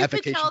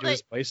affectation to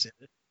his place.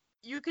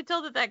 You could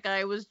tell that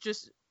guy was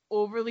just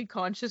overly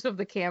conscious of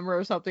the camera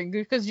or something,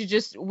 because he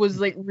just was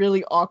like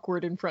really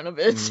awkward in front of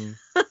it.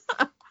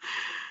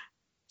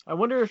 I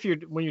wonder if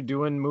when you're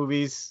doing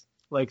movies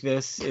like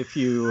this, if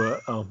you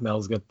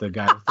Mel's got the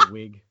guy with the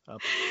wig up.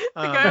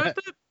 The guy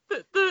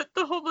with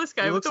the homeless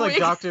guy with the wig.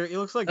 He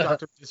looks like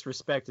Dr.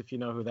 Disrespect, if you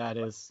know who that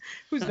is.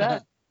 Who's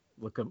that?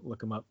 Look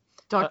him up.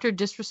 Dr.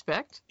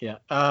 Disrespect? Yeah.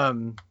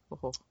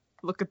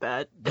 Look at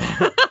that.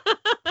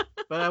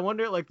 But I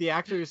wonder, like, the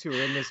actors who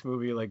were in this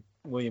movie, like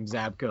William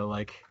Zabka,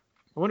 like,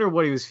 I wonder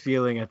what he was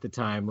feeling at the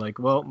time. Like,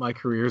 well, my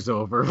career's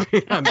over.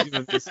 I'm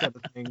doing this type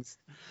of things.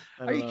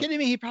 Are you kidding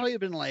me? He probably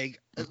have been like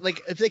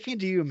if they came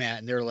to you, Matt,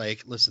 and they're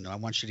like, listen, I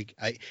want you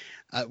to,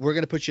 we're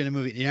going to put you in a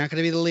movie. You're not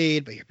going to be the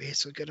lead, but you're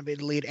basically going to be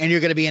the lead. And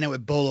you're going to be in it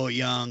with Bolo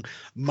Young,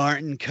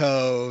 Martin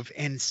Kove,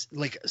 and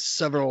like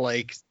several,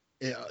 like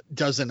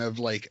dozen of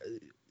like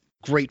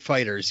great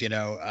fighters, you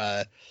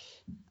know,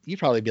 you'd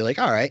probably be like,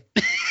 all right.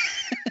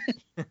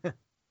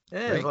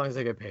 As long as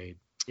I get paid.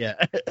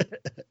 Yeah.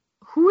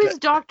 Who is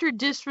Dr.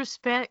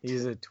 Disrespect?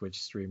 He's a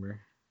Twitch streamer.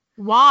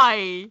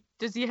 Why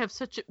does he have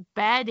such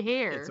bad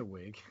hair? It's a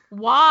wig.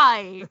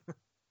 Why?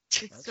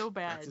 It's so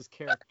bad. That's his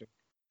character.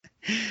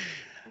 It's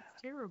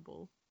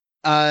terrible.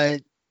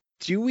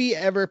 Do we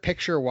ever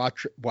picture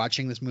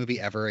watching this movie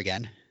ever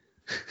again?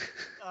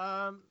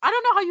 I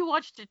don't know how you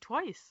watched it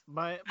twice.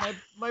 My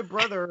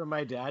brother or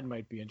my dad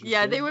might be interested.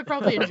 Yeah, they would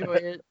probably enjoy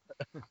it.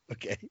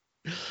 Okay.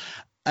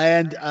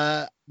 And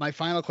my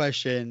final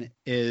question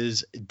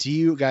is, do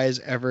you guys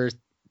ever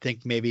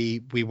think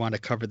maybe we want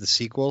to cover the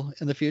sequel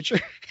in the future?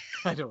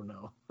 I don't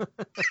know.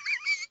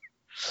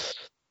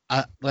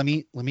 Let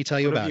me tell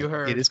you about it.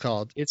 Heard?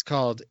 It's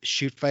called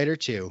Shoot Fighter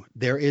 2.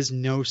 There is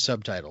no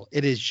subtitle.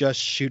 It is just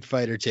Shoot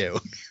Fighter 2.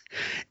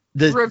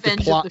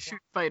 Revenge of the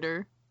Shoot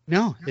Fighter.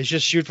 No, it's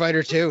just Shoot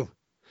Fighter 2.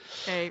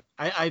 Okay.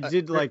 I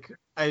did like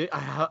I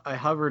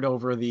hovered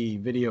over the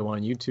video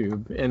on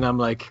YouTube and I'm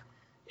like,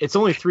 it's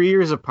only 3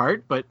 years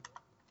apart, but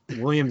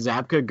William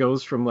Zabka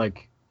goes from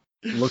like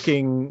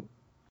looking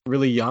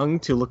really young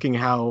to looking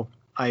how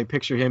I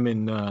picture him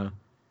in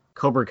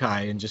Cobra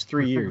Kai in just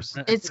 3 years.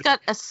 It's got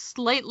a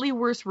slightly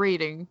worse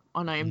rating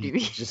on IMDb.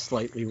 Just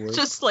slightly worse.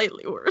 Just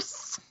slightly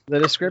worse. The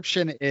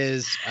description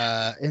is,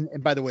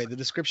 and by the way, the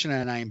description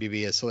on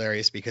IMDb is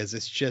hilarious because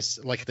it's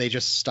just like they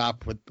just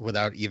stop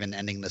without even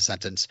ending the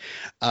sentence.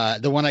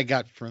 The one I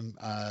got from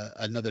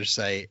another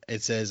site,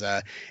 it says,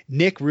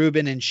 Nick,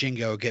 Rubin, and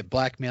Shingo get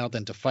blackmailed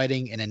into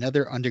fighting in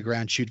another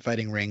underground shoot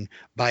fighting ring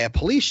by a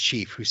police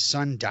chief whose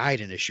son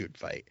died in a shoot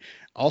fight.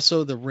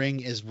 Also, the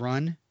ring is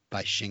run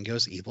by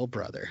Shingo's evil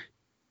brother.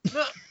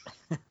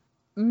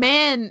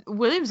 Man,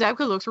 William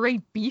Zabka looks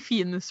right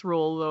beefy in this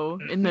role, though,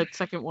 in that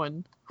second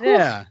one.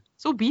 Yeah.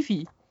 So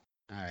beefy.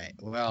 All right.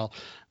 Well,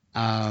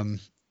 I'm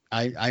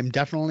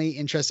definitely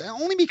interested,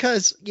 only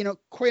because, you know,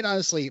 quite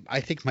honestly, I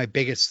think my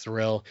biggest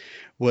thrill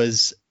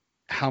was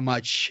how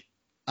much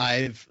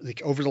I've,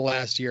 like, over the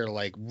last year,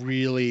 like,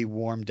 really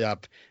warmed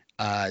up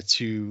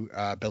to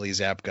Billy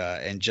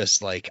Zabka, and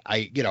just like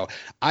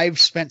I've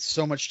spent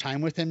so much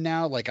time with him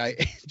now, like I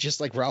just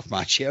like Ralph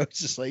Macchio,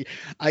 it's just like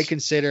I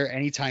consider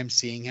anytime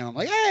seeing him I'm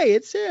like, hey,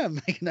 it's him,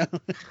 like, you know.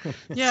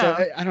 Yeah.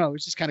 So I don't know, it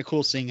was just kind of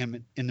cool seeing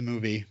him in the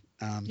movie,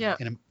 yeah,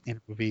 in a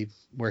movie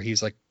where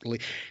he's like,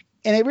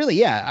 and it really,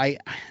 yeah,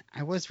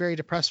 I was very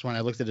depressed when I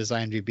looked at his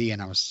IMDb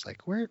and I was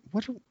like, what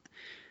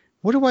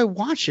do I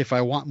watch if I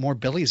want more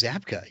Billy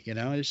Zabka, you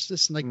know? It's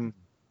just like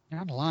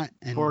not a lot.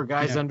 And poor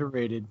guy's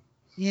underrated.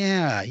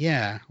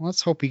 Yeah.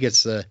 Let's hope he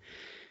gets the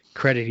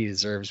credit he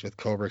deserves with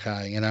Cobra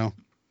Kai, you know?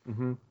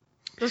 Mm-hmm.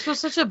 This was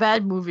such a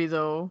bad movie,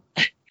 though.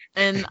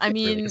 And I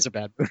mean, Really is a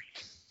bad movie.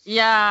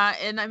 yeah,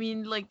 and I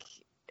mean, like,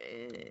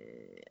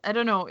 I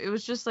don't know. It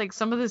was just like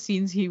some of the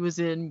scenes he was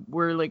in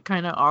were like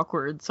kind of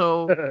awkward.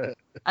 So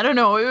I don't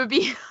know. It would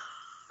be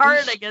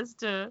hard, I guess,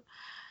 to,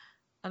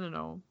 I don't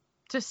know,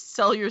 to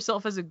sell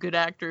yourself as a good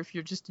actor if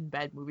you're just in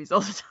bad movies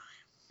all the time.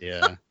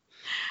 Yeah.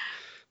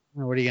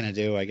 Well, what are you gonna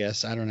do? I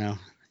guess I don't know.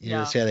 You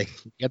Yeah. just gotta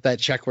get that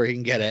check where you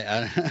can get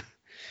it.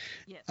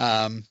 Yes.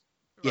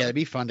 Yeah, it'd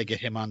be fun to get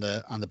him on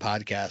the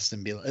podcast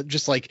and be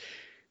just like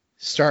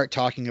start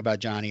talking about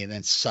Johnny and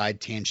then side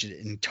tangent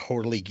and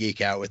totally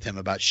geek out with him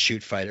about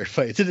Shoot Fighter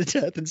Fight to the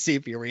Death and see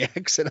if he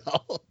reacts at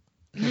all.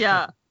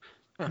 Yeah.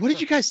 What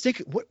did you guys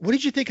think? What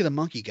did you think of the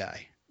monkey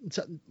guy? It's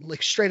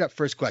like straight up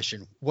first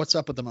question. What's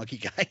up with the monkey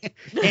guy?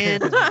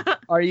 And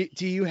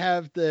do you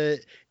have the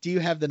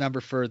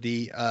number for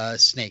the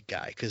snake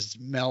guy? Because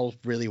Mel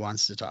really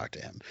wants to talk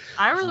to him.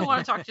 I really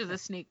want to talk to the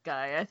snake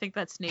guy. I think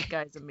that snake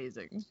guy is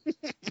amazing.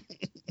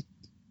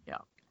 Yeah.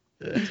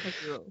 He's my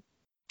hero.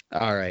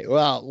 All right.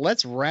 Well,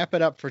 let's wrap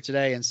it up for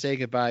today and say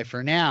goodbye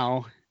for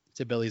now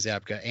to Billy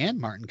Zabka and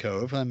Martin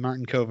Kove.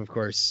 Martin Kove, of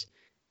course,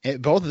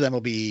 both of them will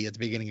be at the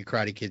beginning of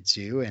Karate Kid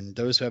 2, and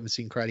those who haven't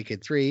seen Karate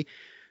Kid 3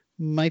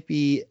 might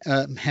be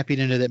happy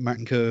to know that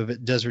Martin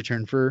Kove does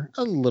return for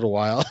a little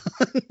while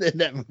in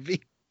that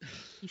movie.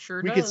 He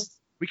sure does.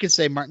 We could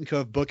say Martin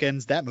Kove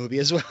bookends that movie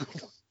as well.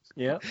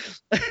 Yeah.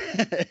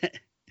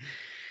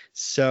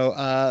 So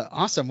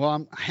awesome. Well,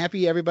 I'm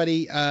happy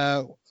everybody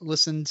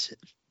listened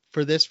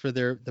for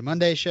the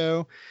Monday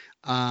show.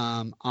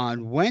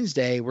 On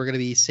Wednesday, we're going to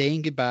be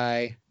saying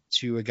goodbye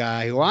to a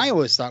guy who I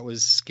always thought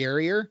was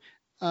scarier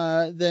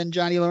than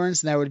Johnny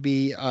Lawrence, and that would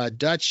be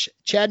Dutch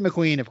Chad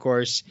McQueen, of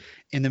course,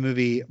 in the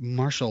movie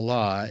Martial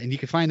Law. And you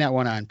can find that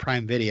one on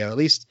Prime Video, at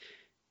least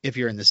if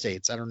you're in the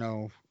States. I don't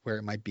know where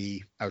it might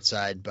be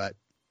outside, but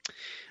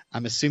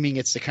I'm assuming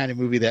it's the kind of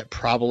movie that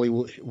probably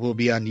will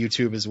be on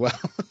YouTube as well.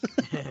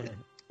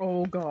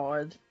 Oh,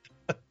 God.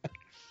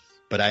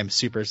 But I'm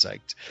super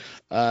psyched.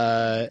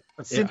 But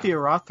Cynthia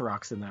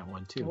Rothrock's in that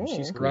one, too. Oh.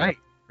 She's cool.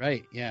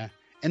 Right, yeah.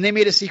 And they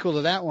made a sequel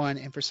to that one,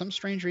 and for some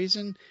strange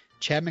reason,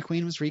 Chad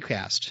McQueen was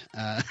recast.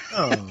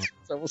 So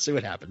we'll see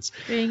what happens.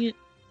 Dang it.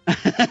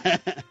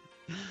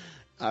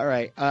 All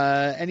right.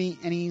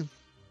 Any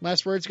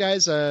last words,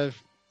 guys?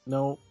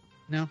 No.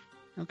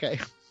 Okay.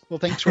 Well,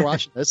 thanks for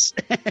watching this.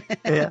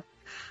 Yeah.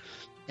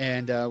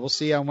 And we'll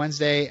see you on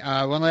Wednesday.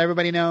 I want to let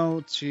everybody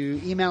know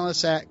to email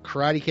us at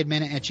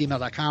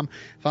karatekidminute@gmail.com.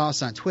 Follow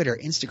us on Twitter,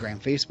 Instagram,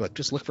 Facebook.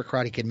 Just look for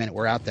Karate Kid Minute.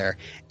 We're out there.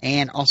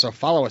 And also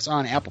follow us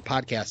on Apple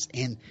Podcasts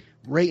and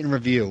rate and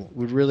review.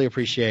 We'd really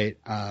appreciate.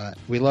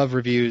 We love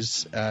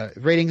reviews.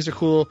 Ratings are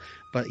cool.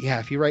 But yeah,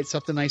 if you write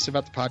something nice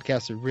about the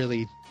podcast, we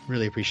really,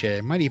 really appreciate it.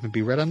 It might even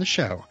be read on the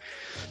show.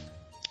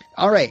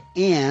 All right.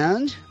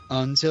 And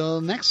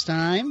until next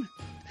time.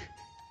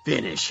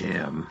 Finish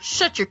him.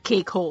 Shut your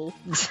cake hole.